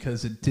yellow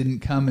because it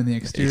didn't come in the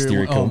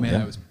exterior. Oh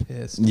man, I was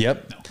pissed.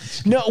 Yep.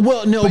 But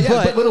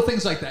little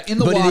things like that in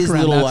the walk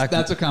around.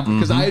 That's a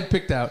compliment because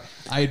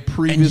I had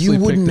previously and you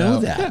wouldn't picked know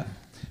out that. Yeah.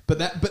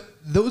 But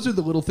those are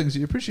the little things that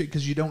you appreciate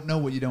because you don't know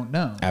what you don't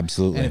know.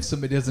 Absolutely. And if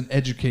somebody doesn't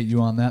educate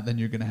you on that, then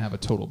you're going to have a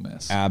total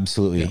miss.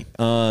 Absolutely.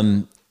 Yeah.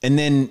 And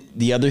then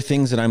the other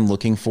things that I'm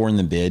looking for in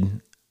the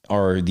bid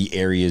are the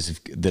areas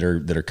that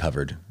are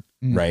covered,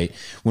 right?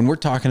 When we're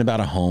talking about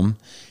a home,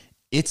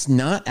 it's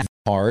not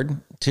hard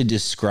to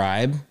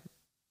describe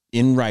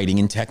in writing,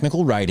 in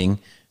technical writing,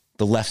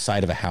 the left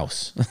side of a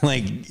house.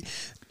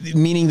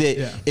 Meaning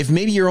that if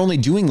maybe you're only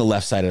doing the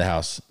left side of the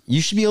house,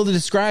 you should be able to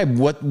describe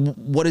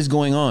what is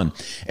going on.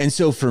 And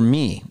so for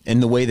me,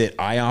 and the way that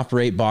I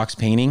operate box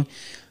painting,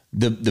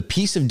 the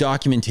piece of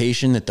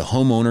documentation that the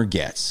homeowner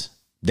gets,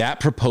 that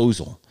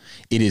proposal,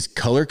 it is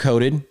color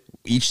coded.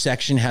 Each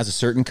section has a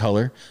certain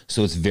color,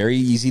 so it's very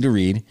easy to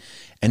read.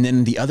 And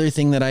then the other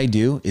thing that I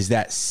do is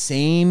that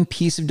same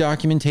piece of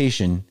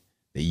documentation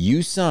that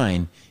you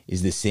sign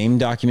is the same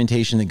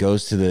documentation that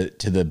goes to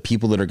the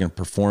people that are going to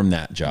perform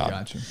that job.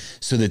 Gotcha.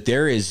 So that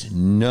there is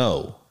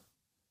no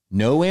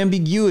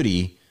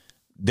ambiguity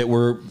that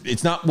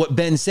it's not what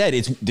Ben said.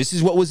 This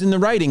is what was in the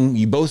writing.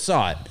 You both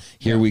saw it.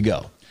 Here we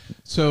go.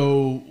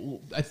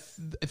 So I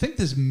think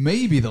this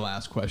may be the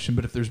last question,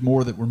 but if there's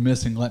more that we're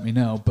missing, let me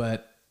know.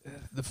 But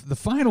the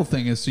final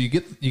thing is, so you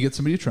get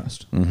somebody you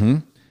trust. Mm-hmm.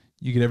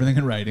 You get everything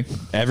in writing.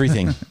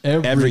 Everything.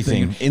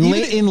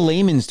 In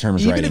layman's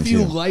terms, even if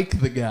you like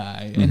the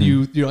guy and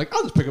you're like,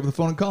 I'll just pick up the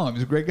phone and call him.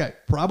 He's a great guy.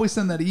 Probably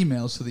send that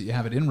email so that you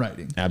have it in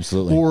writing.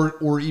 Absolutely.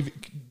 Or even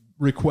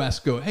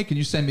request, go, hey, can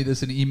you send me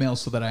this in email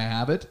so that I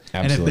have it?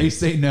 Absolutely. And if they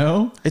say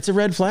no, it's a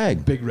red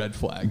flag. Big red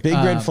flag. Big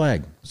red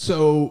flag.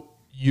 So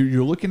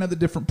you're looking at the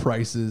different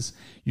prices.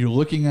 You're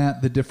looking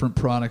at the different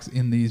products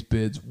in these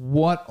bids.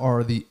 What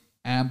are the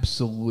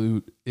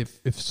absolute,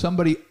 if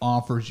somebody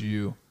offers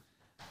you,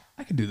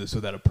 I can do this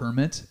without a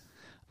permit.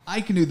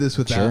 I can do this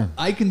without. Sure.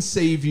 I can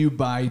save you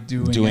by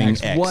doing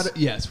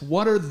X.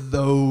 What are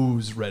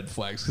those red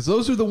flags? Because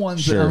those are the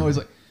ones that I'm always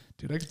like,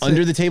 dude, I can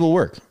under the table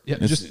work. Yeah,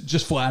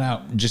 just flat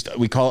out.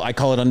 I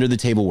call it under the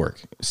table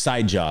work.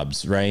 Side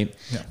jobs, right?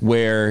 Yeah.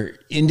 Where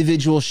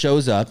individual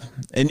shows up,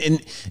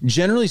 and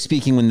generally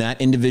speaking, when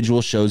that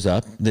individual shows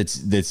up,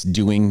 that's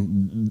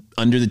doing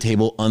under the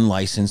table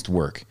unlicensed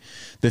work,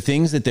 the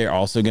things that they're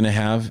also going to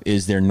have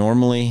is they're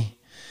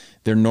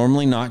They're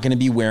normally not going to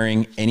be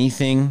wearing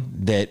anything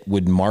that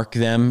would mark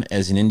them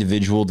as an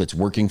individual that's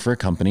working for a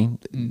company.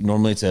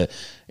 Normally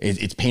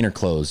it's painter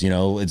clothes,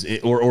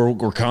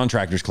 or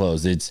contractor's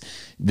clothes. It's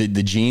the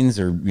jeans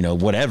or,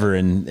 whatever,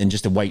 and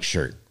just a white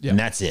shirt. And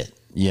that's it.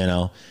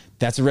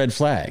 That's a red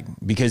flag,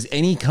 because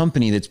any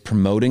company that's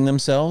promoting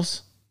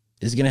themselves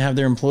is going to have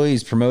their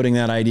employees promoting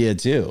that idea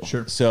too.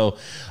 Sure. So,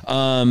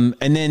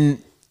 and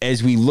then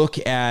as we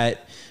look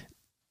at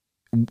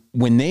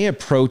when they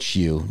approach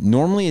you,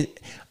 normally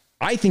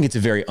I think it's a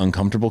very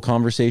uncomfortable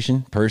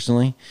conversation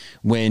personally,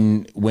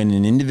 when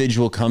an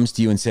individual comes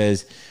to you and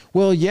says,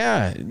 well,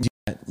 yeah,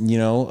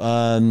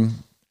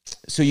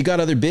 so you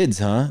got other bids,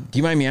 huh? Do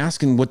you mind me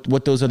asking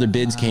what those other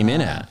bids came in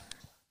at?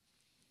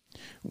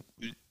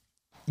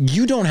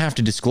 You don't have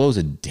to disclose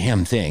a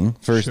damn thing.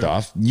 First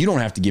off, you don't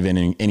have to give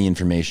any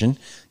information.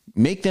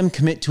 Make them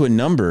commit to a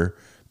number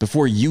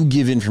before you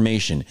give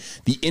information.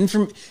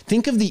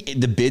 Think of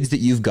the bids that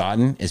you've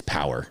gotten as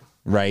power,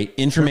 right?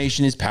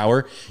 Information is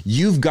power.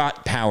 You've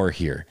got power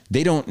here.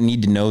 They don't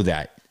need to know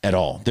that at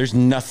all. There's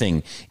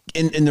nothing.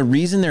 And the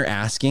reason they're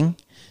asking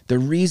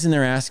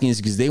is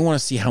because they want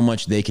to see how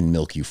much they can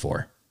milk you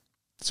for.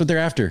 That's what they're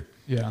after.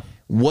 Yeah.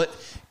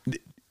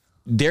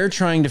 They're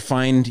trying to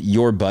find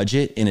your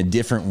budget in a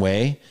different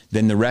way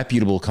than the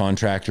reputable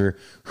contractor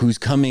who's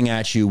coming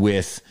at you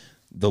with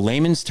the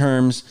layman's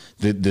terms,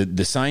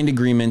 the signed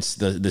agreements,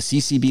 the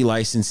CCB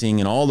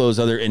licensing and all those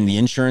other, and the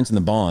insurance and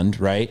the bond,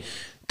 right?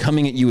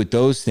 Coming at you with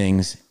those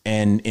things,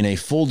 and in a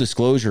full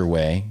disclosure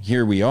way,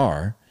 here we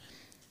are.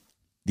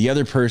 The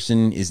other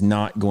person is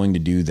not going to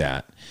do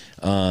that.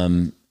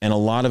 And a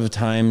lot of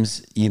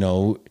times,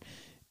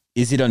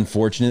 is it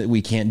unfortunate that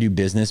we can't do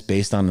business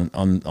based on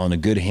a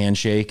good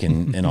handshake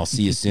and I'll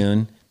see you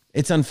soon?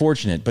 It's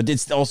unfortunate, but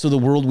it's also the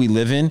world we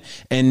live in.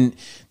 And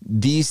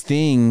these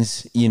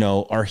things,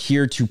 are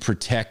here to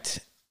protect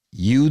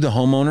you, the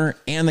homeowner,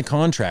 and the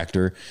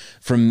contractor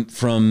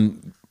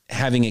from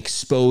having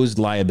exposed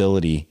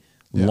liability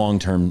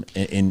long-term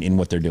in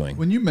what they're doing.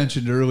 When you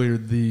mentioned earlier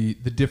the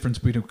difference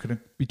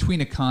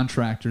between a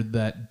contractor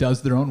that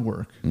does their own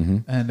work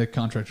and a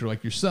contractor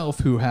like yourself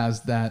who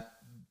has that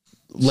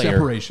layer.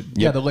 Separation. Yep.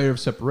 Yeah, the layer of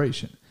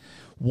separation.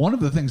 One of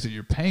the things that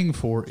you're paying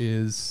for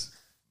is,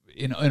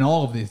 in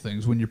all of these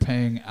things, when you're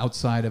paying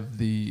outside of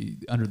the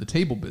under the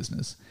table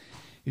business,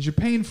 is you're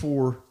paying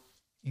for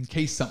in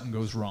case something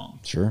goes wrong.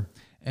 Sure.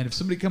 And if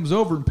somebody comes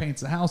over and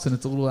paints a house and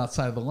it's a little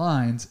outside of the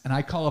lines, and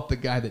I call up the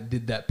guy that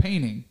did that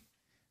painting,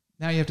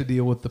 now you have to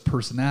deal with the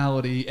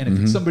personality. And if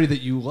it's somebody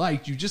that you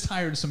liked, you just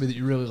hired somebody that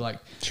you really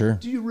liked. Sure.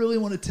 Do you really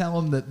want to tell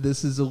them that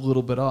this is a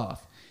little bit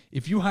off?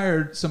 If you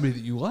hired somebody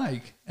that you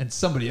like and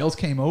somebody else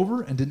came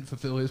over and didn't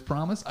fulfill his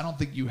promise, I don't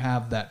think you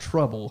have that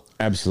trouble.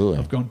 Absolutely.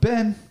 Of going,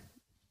 Ben,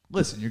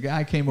 listen, your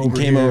guy came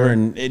over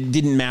and it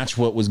didn't match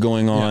what was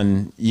going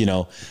on.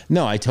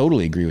 No, I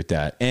totally agree with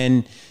that.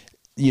 And,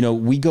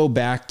 we go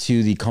back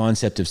to the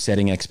concept of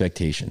setting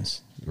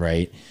expectations,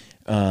 right?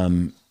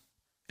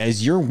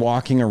 As you're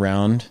walking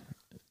around,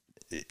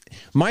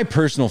 my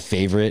personal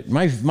favorite,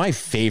 my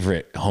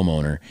favorite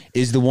homeowner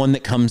is the one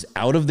that comes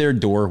out of their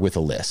door with a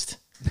list.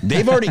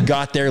 They've already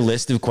got their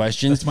list of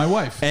questions. That's my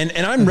wife. And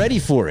I'm ready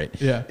for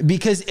it. Yeah.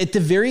 Because at the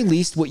very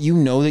least, what you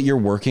know that you're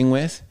working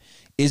with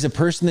is a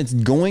person that's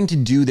going to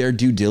do their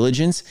due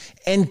diligence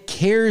and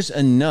cares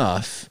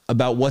enough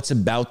about what's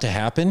about to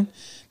happen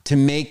to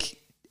make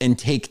and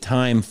take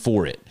time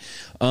for it.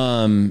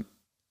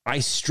 I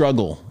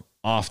struggle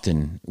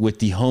often with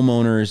the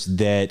homeowners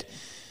that,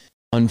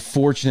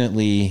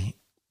 unfortunately,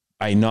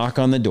 I knock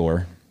on the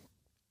door.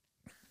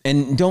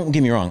 And don't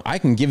get me wrong, I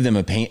can give them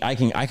a paint. I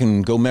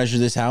can go measure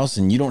this house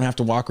and you don't have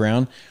to walk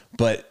around,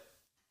 but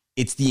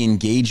it's the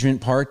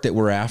engagement part that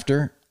we're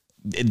after.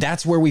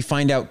 That's where we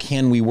find out,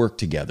 can we work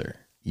together,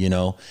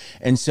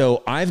 And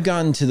so I've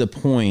gotten to the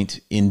point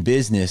in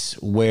business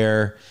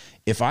where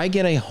if I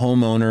get a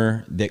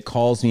homeowner that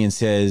calls me and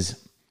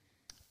says,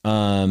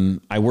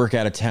 I work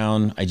out of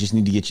town, I just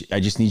need you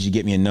to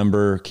get me a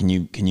number. Can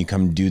you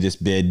come do this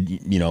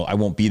bid? I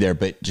won't be there,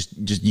 but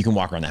just you can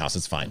walk around the house.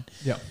 It's fine.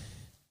 Yeah.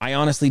 I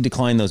honestly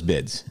decline those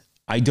bids.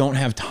 I don't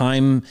have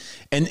time.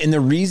 And the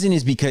reason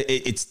is because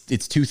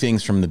it's two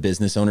things from the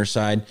business owner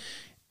side.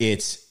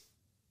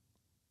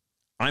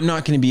 I'm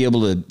not going to be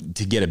able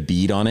to get a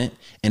bead on it.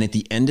 And at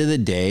the end of the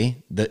day,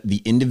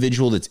 the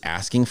individual that's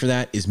asking for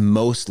that is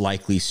most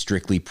likely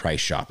strictly price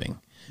shopping.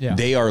 Yeah.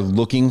 They are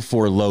looking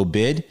for low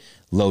bid,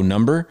 low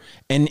number.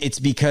 And it's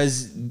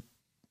because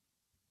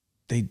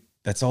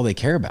that's all they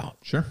care about.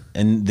 Sure.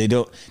 And they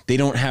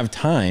don't have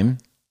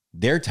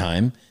their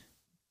time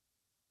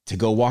to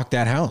go walk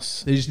that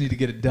house. They just need to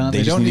get it done.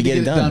 They don't need to get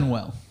it done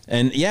well.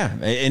 And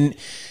and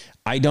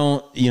I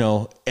don't,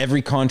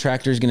 every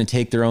contractor is going to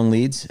take their own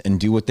leads and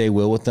do what they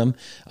will with them.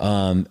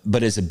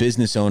 But as a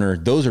business owner,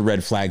 those are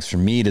red flags for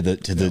me to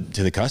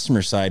the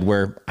customer side,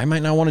 where I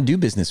might not want to do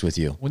business with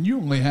you. When you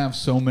only have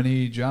so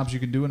many jobs you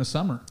can do in a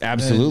summer.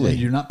 Absolutely. And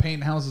you're not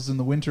painting houses in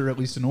the winter, at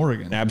least in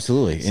Oregon.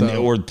 Absolutely.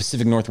 Or the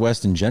Pacific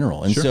Northwest in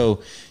general. And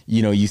so,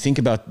 you think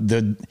about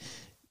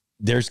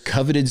there's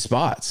coveted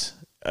spots.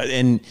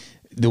 And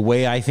the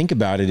way I think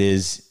about it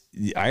is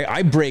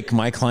I break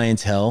my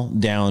clientele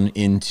down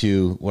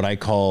into what I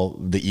call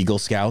the Eagle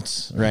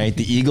Scouts, right?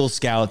 The Eagle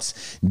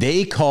Scouts,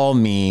 they call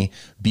me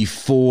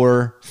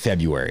before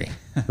February,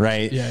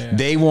 right?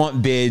 They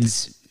want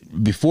bids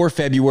before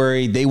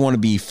February. They want to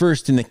be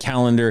first in the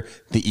calendar.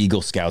 The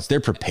Eagle Scouts, they're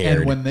prepared.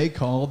 And when they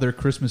call, their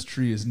Christmas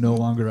tree is no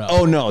longer up.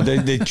 Oh no,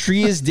 the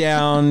tree is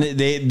down.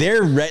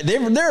 They're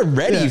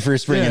ready for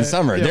spring and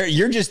summer.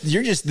 You're just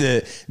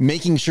the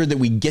making sure that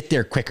we get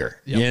there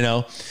quicker, you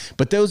know.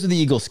 But those are the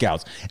Eagle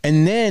Scouts.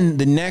 And then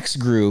the next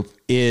group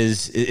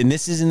is, and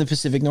this is in the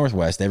Pacific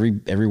Northwest.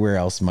 Everywhere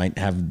else might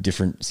have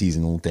different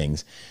seasonal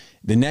things.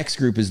 The next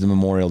group is the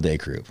Memorial Day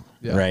group,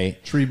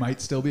 right? Tree might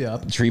still be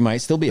up.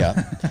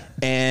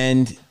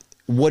 And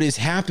what has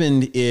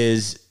happened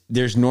is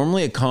there's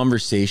normally a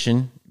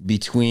conversation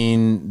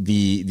between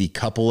the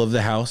couple of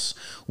the house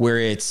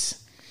where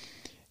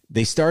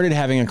they started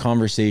having a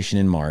conversation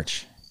in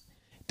March.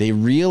 They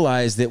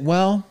realized that,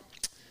 well,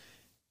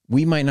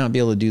 we might not be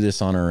able to do this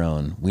on our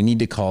own. We need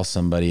to call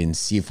somebody and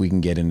see if we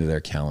can get into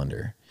their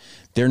calendar.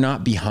 They're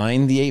not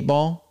behind the 8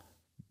 ball,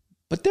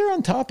 but they're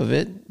on top of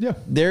it. Yeah.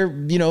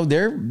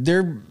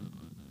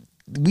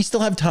 We still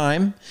have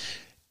time.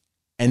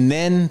 And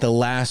then the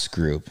last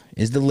group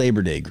is the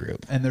Labor Day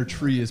group. And their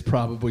tree is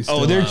probably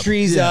still their up.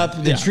 tree's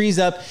up. The tree's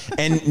up.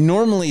 And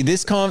normally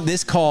this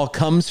call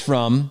comes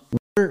from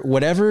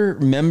whatever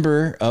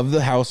member of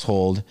the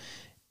household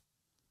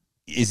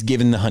is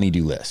given the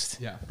honeydew list.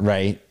 Yeah.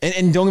 Right.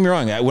 And don't get me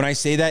wrong. When I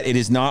say that, it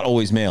is not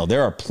always male.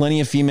 There are plenty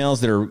of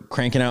females that are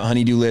cranking out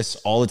honeydew lists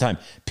all the time.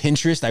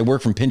 Pinterest. I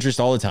work from Pinterest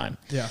all the time.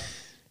 Yeah.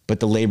 But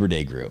the Labor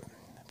Day group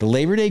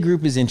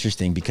is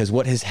interesting because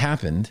what has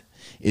happened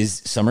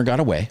is summer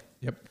got away.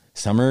 Yep.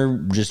 Summer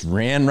just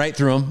ran right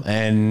through them,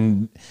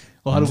 and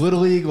a lot of Little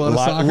League, a lot of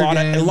soccer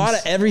games. A lot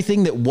of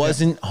everything that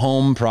wasn't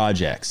home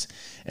projects.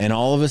 And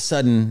all of a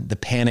sudden the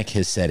panic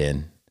has set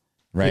in,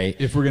 right?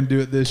 If we're going to do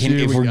it this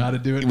year, we got to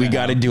do it now. We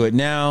got to do it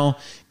now.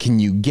 Can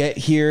you get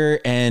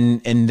here?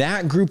 And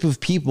that group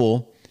of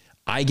people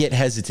I get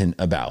hesitant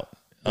about.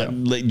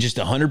 Just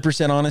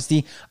 100%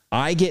 honesty.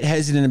 I get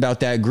hesitant about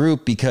that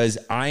group because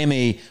I am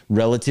a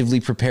relatively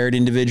prepared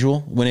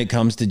individual when it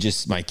comes to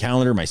just my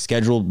calendar, my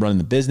schedule, running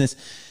the business.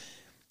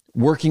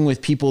 Working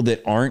with people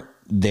that aren't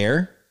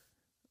there,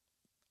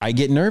 I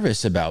get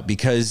nervous about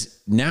because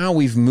now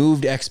we've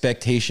moved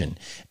expectation.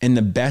 And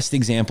the best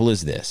example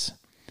is this.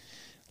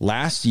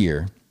 Last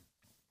year,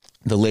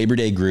 the Labor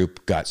Day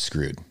group got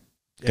screwed.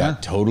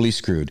 Got totally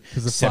screwed.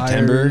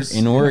 September fires,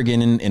 in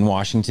Oregon and in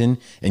Washington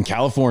and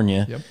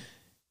California. Yep.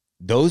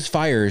 Those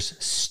fires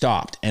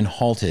stopped and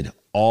halted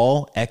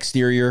all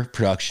exterior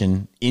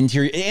production,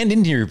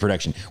 interior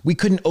production. We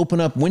couldn't open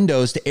up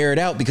windows to air it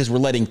out because we're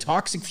letting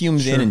toxic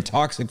fumes in and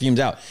toxic fumes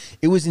out.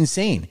 It was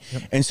insane.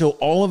 Yep. And so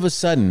all of a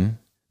sudden,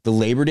 the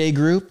Labor Day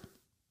group,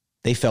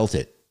 they felt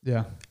it.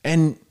 Yeah.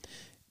 And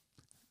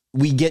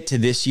we get to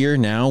this year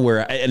now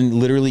where, and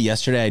literally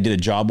yesterday I did a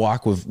job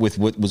walk with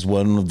what was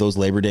one of those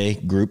Labor Day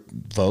group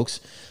folks.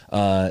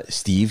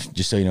 Steve,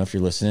 just so you know, if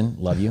you're listening,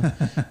 love you.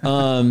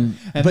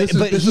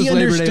 But he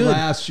understood.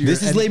 Last year.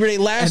 This is Labor Day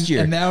last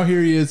year. And now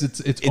here he is.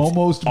 It's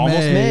almost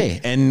May.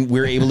 And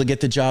we're able to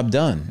get the job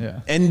done. Yeah.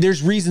 And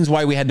there's reasons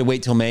why we had to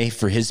wait till May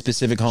for his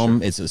specific home.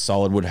 Sure. It's a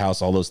solid wood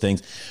house, all those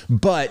things.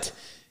 But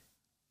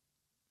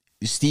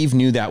Steve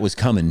knew that was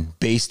coming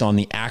based on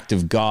the act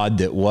of God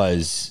that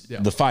was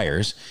the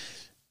fires.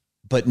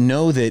 But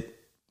know that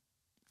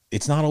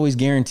it's not always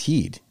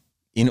guaranteed.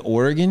 In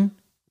Oregon,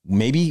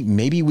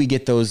 maybe we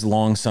get those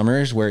long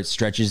summers where it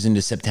stretches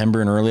into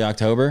September and early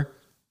October.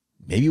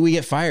 Maybe we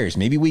get fires.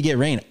 Maybe we get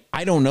rain.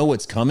 I don't know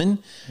what's coming,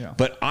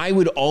 but I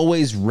would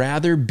always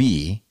rather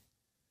get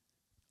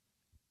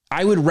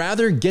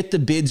the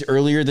bids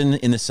earlier than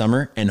in the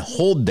summer and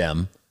hold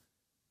them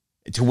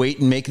to wait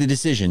and make the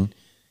decision.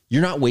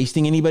 You're not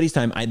wasting anybody's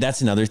time.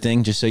 That's another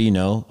thing, just so you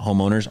know,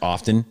 homeowners,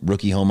 often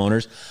rookie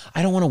homeowners,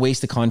 I don't want to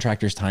waste the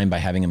contractor's time by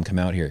having them come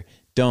out here.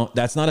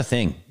 That's not a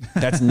thing.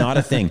 That's not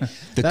a thing.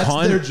 That's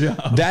their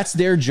job. That's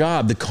their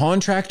job. The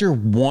contractor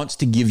wants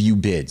to give you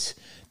bids.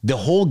 The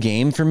whole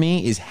game for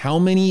me is how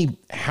many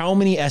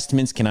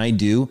estimates can I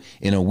do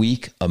in a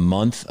week, a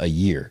month, a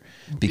year?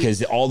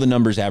 Because all the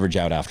numbers average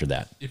out after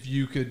that. If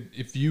you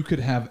could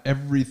have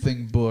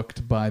everything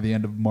booked by the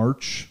end of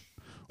March,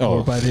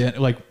 or by the end,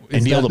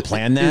 and be able to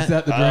plan that. Is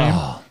that the dream?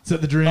 Is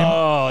that the dream?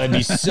 Oh, it'd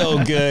be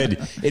so good.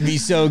 It'd be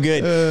so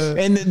good.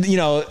 And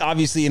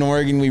obviously in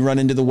Oregon we run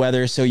into the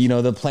weather, so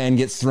the plan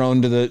gets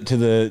thrown to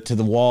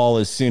the wall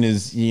as soon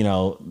as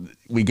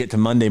we get to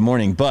Monday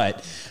morning.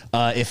 But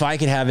if I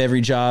could have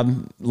every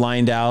job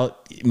lined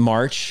out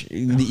March,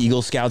 the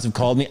Eagle Scouts have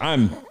called me.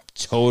 I'm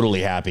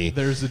totally happy.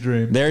 There's the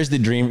dream. There's the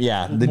dream.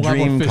 Yeah, the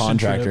dream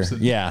contractor.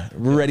 Yeah,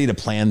 we're ready to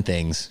plan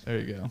things. There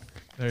you go.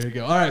 There you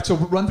go. All right, so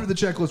run through the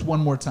checklist one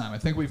more time. I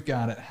think we've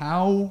got it.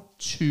 How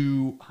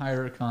to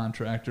hire a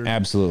contractor.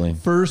 Absolutely.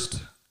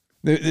 First,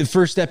 the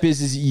first step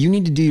is you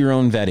need to do your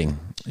own vetting.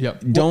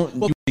 Yep.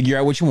 Don't figure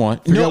out what you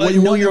want.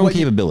 Know your own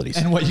capabilities.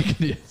 And what you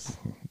can use.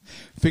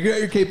 Figure out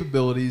your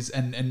capabilities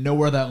and know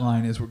where that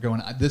line is. We're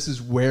going, this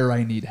is where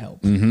I need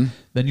help. Mm-hmm.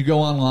 Then you go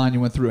online, you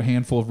went through a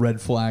handful of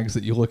red flags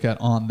that you look at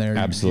on there.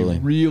 Absolutely.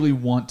 You really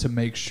want to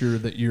make sure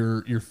that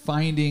you're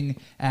finding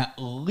at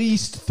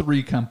least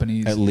 3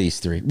 companies. At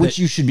least 3, which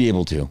you should be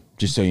able to,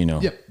 just so you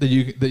know. Yep, that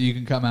you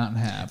can come out and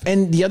have.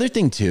 And the other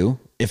thing too,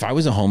 if I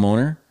was a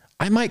homeowner,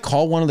 I might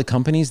call one of the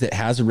companies that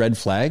has a red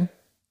flag.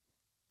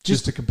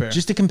 Just to compare.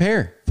 Just to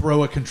compare.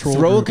 Throw a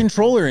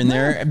controller in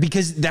there,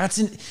 because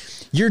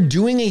you're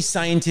doing a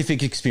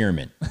scientific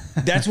experiment.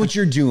 That's what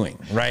you're doing,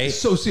 right?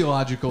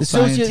 Sociological,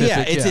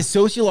 scientific. It's a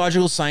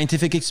sociological,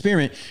 scientific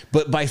experiment.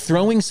 But by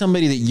throwing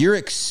somebody that you're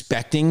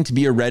expecting to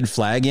be a red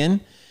flag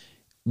in,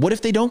 what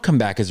if they don't come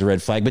back as a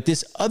red flag, but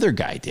this other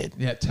guy did?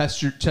 Yeah,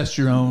 test your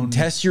own.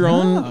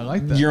 I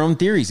like that. Your own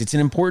theories. It's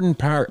an important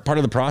part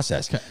of the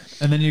process. Okay.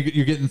 And then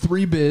you're getting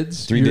 3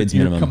 bids. 3 bids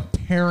minimum. You're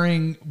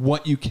comparing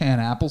what you can,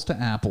 apples to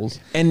apples.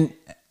 And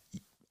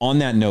on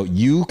that note,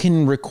 you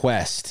can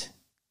request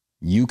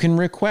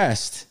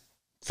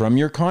from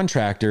your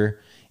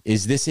contractor,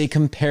 is this a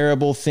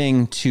comparable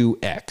thing to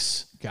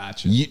X?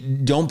 Gotcha.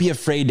 Don't be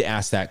afraid to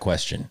ask that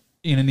question.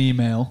 In an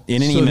email. So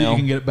that you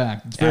can get it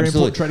back. It's very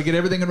important. Try to get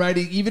everything in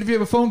writing. Even if you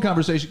have a phone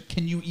conversation,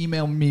 can you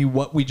email me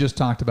what we just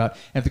talked about?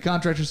 And if the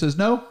contractor says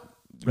no,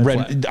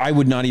 I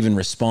would not even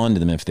respond to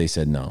them if they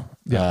said no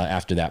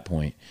after that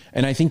point.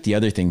 And I think the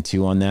other thing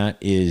too on that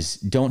is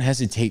don't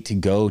hesitate to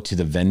go to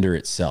the vendor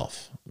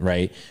itself.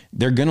 Right.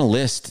 They're going to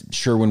list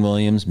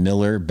Sherwin-Williams,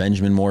 Miller,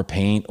 Benjamin Moore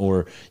paint,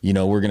 or,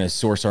 we're going to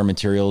source our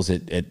materials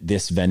at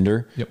this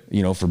vendor,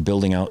 for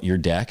building out your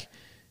deck.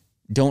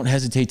 Don't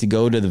hesitate to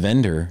go to the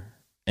vendor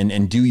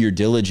and do your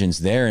diligence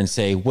there and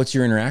say, what's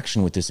your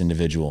interaction with this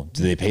individual?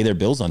 Do they pay their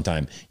bills on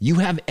time? You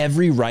have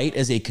every right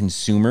as a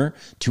consumer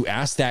to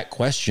ask that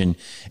question.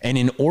 And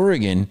in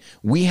Oregon,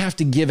 we have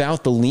to give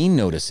out the lien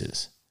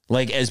notices.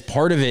 Like as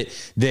part of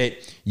it,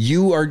 that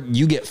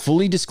you get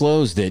fully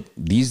disclosed that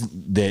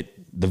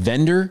the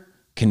vendor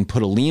can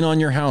put a lien on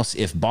your house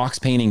if Box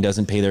Painting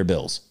doesn't pay their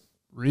bills.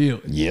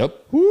 Really?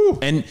 Yep. Woo.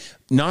 And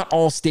not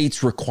all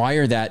states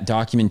require that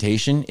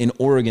documentation. In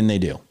Oregon, they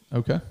do.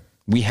 Okay.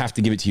 We have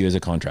to give it to you as a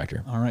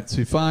contractor. All right. So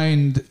you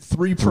find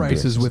 3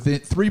 prices within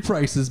 3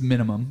 prices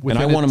minimum. And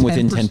I want them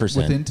within 10%.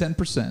 Within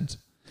 10%.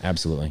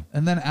 Absolutely.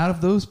 And then out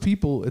of those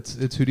people, it's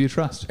who do you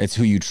trust? It's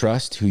who you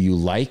trust, who you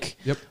like.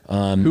 Yep.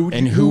 Who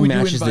would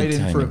matches you invite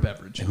in for a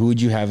beverage? Who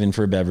would you have in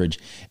for a beverage?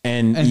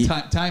 And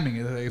timing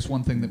is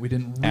one thing that we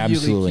didn't really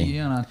absolutely key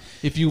in on.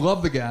 If you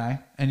love the guy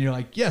and you're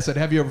like, yes, I'd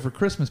have you over for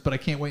Christmas, but I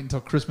can't wait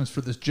until Christmas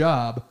for this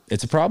job.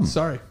 It's a problem.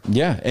 Sorry.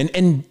 Yeah.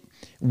 And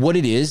what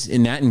it is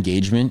in that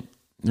engagement,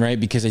 right?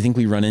 Because I think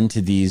we run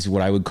into these,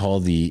 what I would call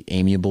the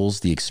amiables,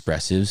 the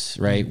expressives,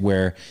 right? Mm-hmm.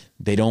 Where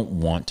they don't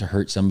want to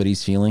hurt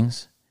somebody's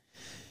feelings.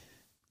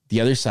 The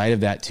other side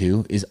of that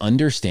too is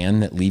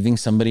understand that leaving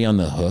somebody on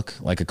the hook,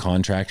 like a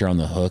contractor on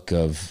the hook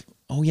of,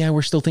 oh yeah,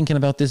 we're still thinking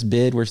about this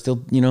bid. We're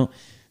still,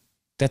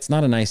 that's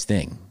not a nice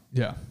thing.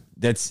 Yeah.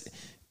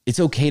 It's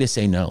okay to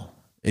say no.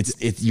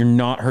 You're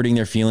not hurting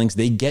their feelings.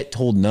 They get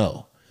told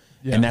no.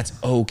 Yeah. And that's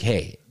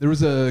okay. There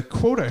was a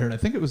quote I heard. I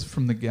think it was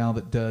from the gal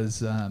that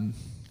does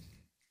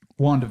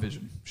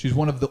WandaVision. She's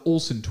one of the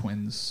Olsen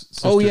twins.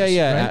 Sisters, oh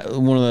yeah. Right?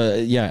 One of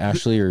the,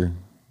 Ashley or...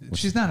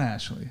 She's not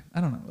Ashley.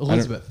 I don't know.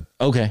 Elizabeth.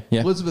 Okay,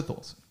 yeah. Elizabeth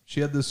Olsen. She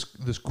had this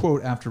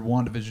quote after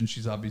WandaVision.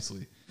 She's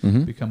obviously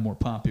become more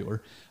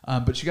popular.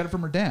 But she got it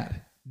from her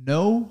dad.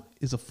 No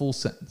is a full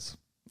sentence.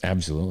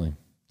 Absolutely.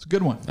 It's a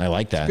good one. I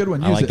like that. It's a good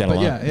one. I like that a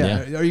lot.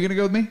 Yeah. Are you going to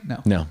go with me?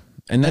 No. No.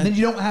 And then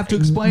you don't have to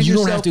explain yourself.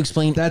 You don't have to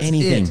explain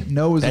anything. It.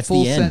 No is a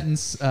full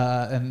sentence,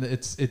 and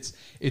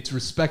it's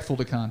respectful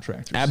to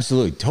contractors.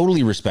 Absolutely.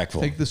 Totally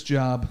respectful. Take this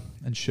job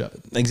and shove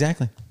it.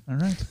 Exactly.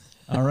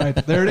 All right.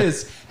 There it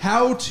is.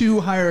 How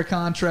to hire a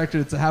contractor.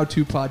 It's a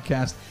how-to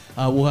podcast.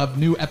 We'll have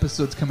new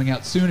episodes coming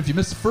out soon. If you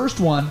missed the first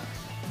one,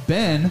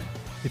 Ben,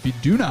 if you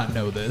do not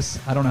know this,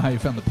 I don't know how you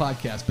found the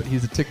podcast, but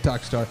he's a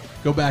TikTok star.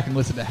 Go back and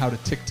listen to How to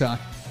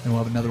TikTok, and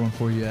we'll have another one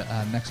for you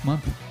next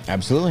month.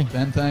 Absolutely.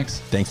 Ben, thanks.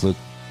 Thanks, Luke.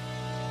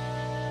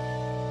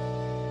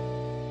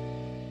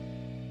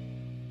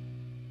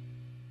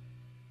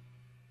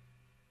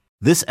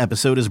 This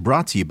episode is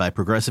brought to you by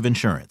Progressive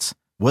Insurance.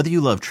 Whether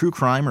you love true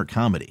crime or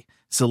comedy,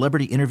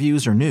 celebrity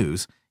interviews or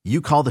news, you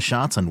call the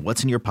shots on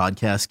what's in your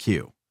podcast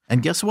queue.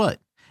 And guess what?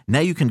 Now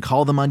you can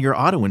call them on your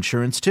auto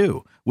insurance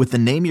too with the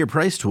Name Your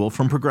Price tool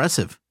from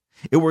Progressive.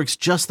 It works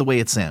just the way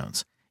it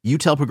sounds. You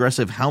tell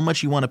Progressive how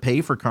much you want to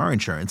pay for car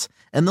insurance,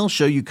 and they'll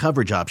show you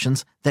coverage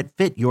options that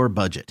fit your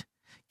budget.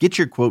 Get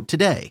your quote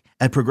today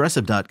at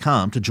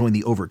Progressive.com to join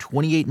the over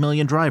 28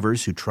 million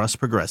drivers who trust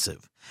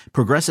Progressive.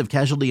 Progressive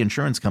Casualty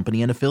Insurance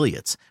Company and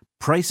Affiliates.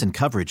 Price and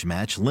coverage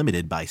match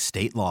limited by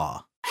state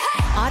law.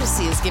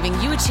 Odyssey is giving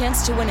you a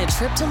chance to win a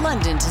trip to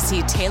London to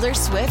see Taylor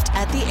Swift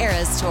at the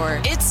Eras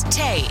Tour. It's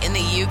Tay in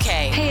the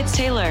UK. Hey, it's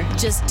Taylor.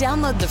 Just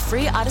download the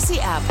free Odyssey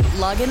app,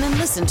 log in and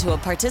listen to a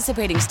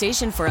participating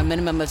station for a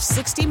minimum of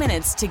 60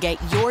 minutes to get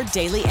your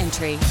daily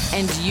entry.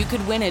 And you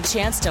could win a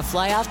chance to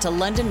fly off to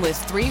London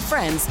with 3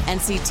 friends and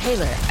see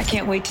Taylor. I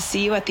can't wait to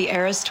see you at the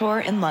Eras Tour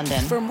in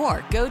London. For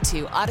more, go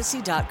to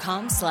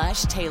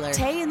odyssey.com/Taylor.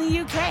 Tay in the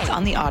UK. It's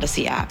on the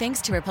Odyssey app.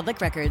 Thanks to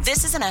Republic Records.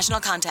 This is a national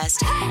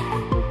contest.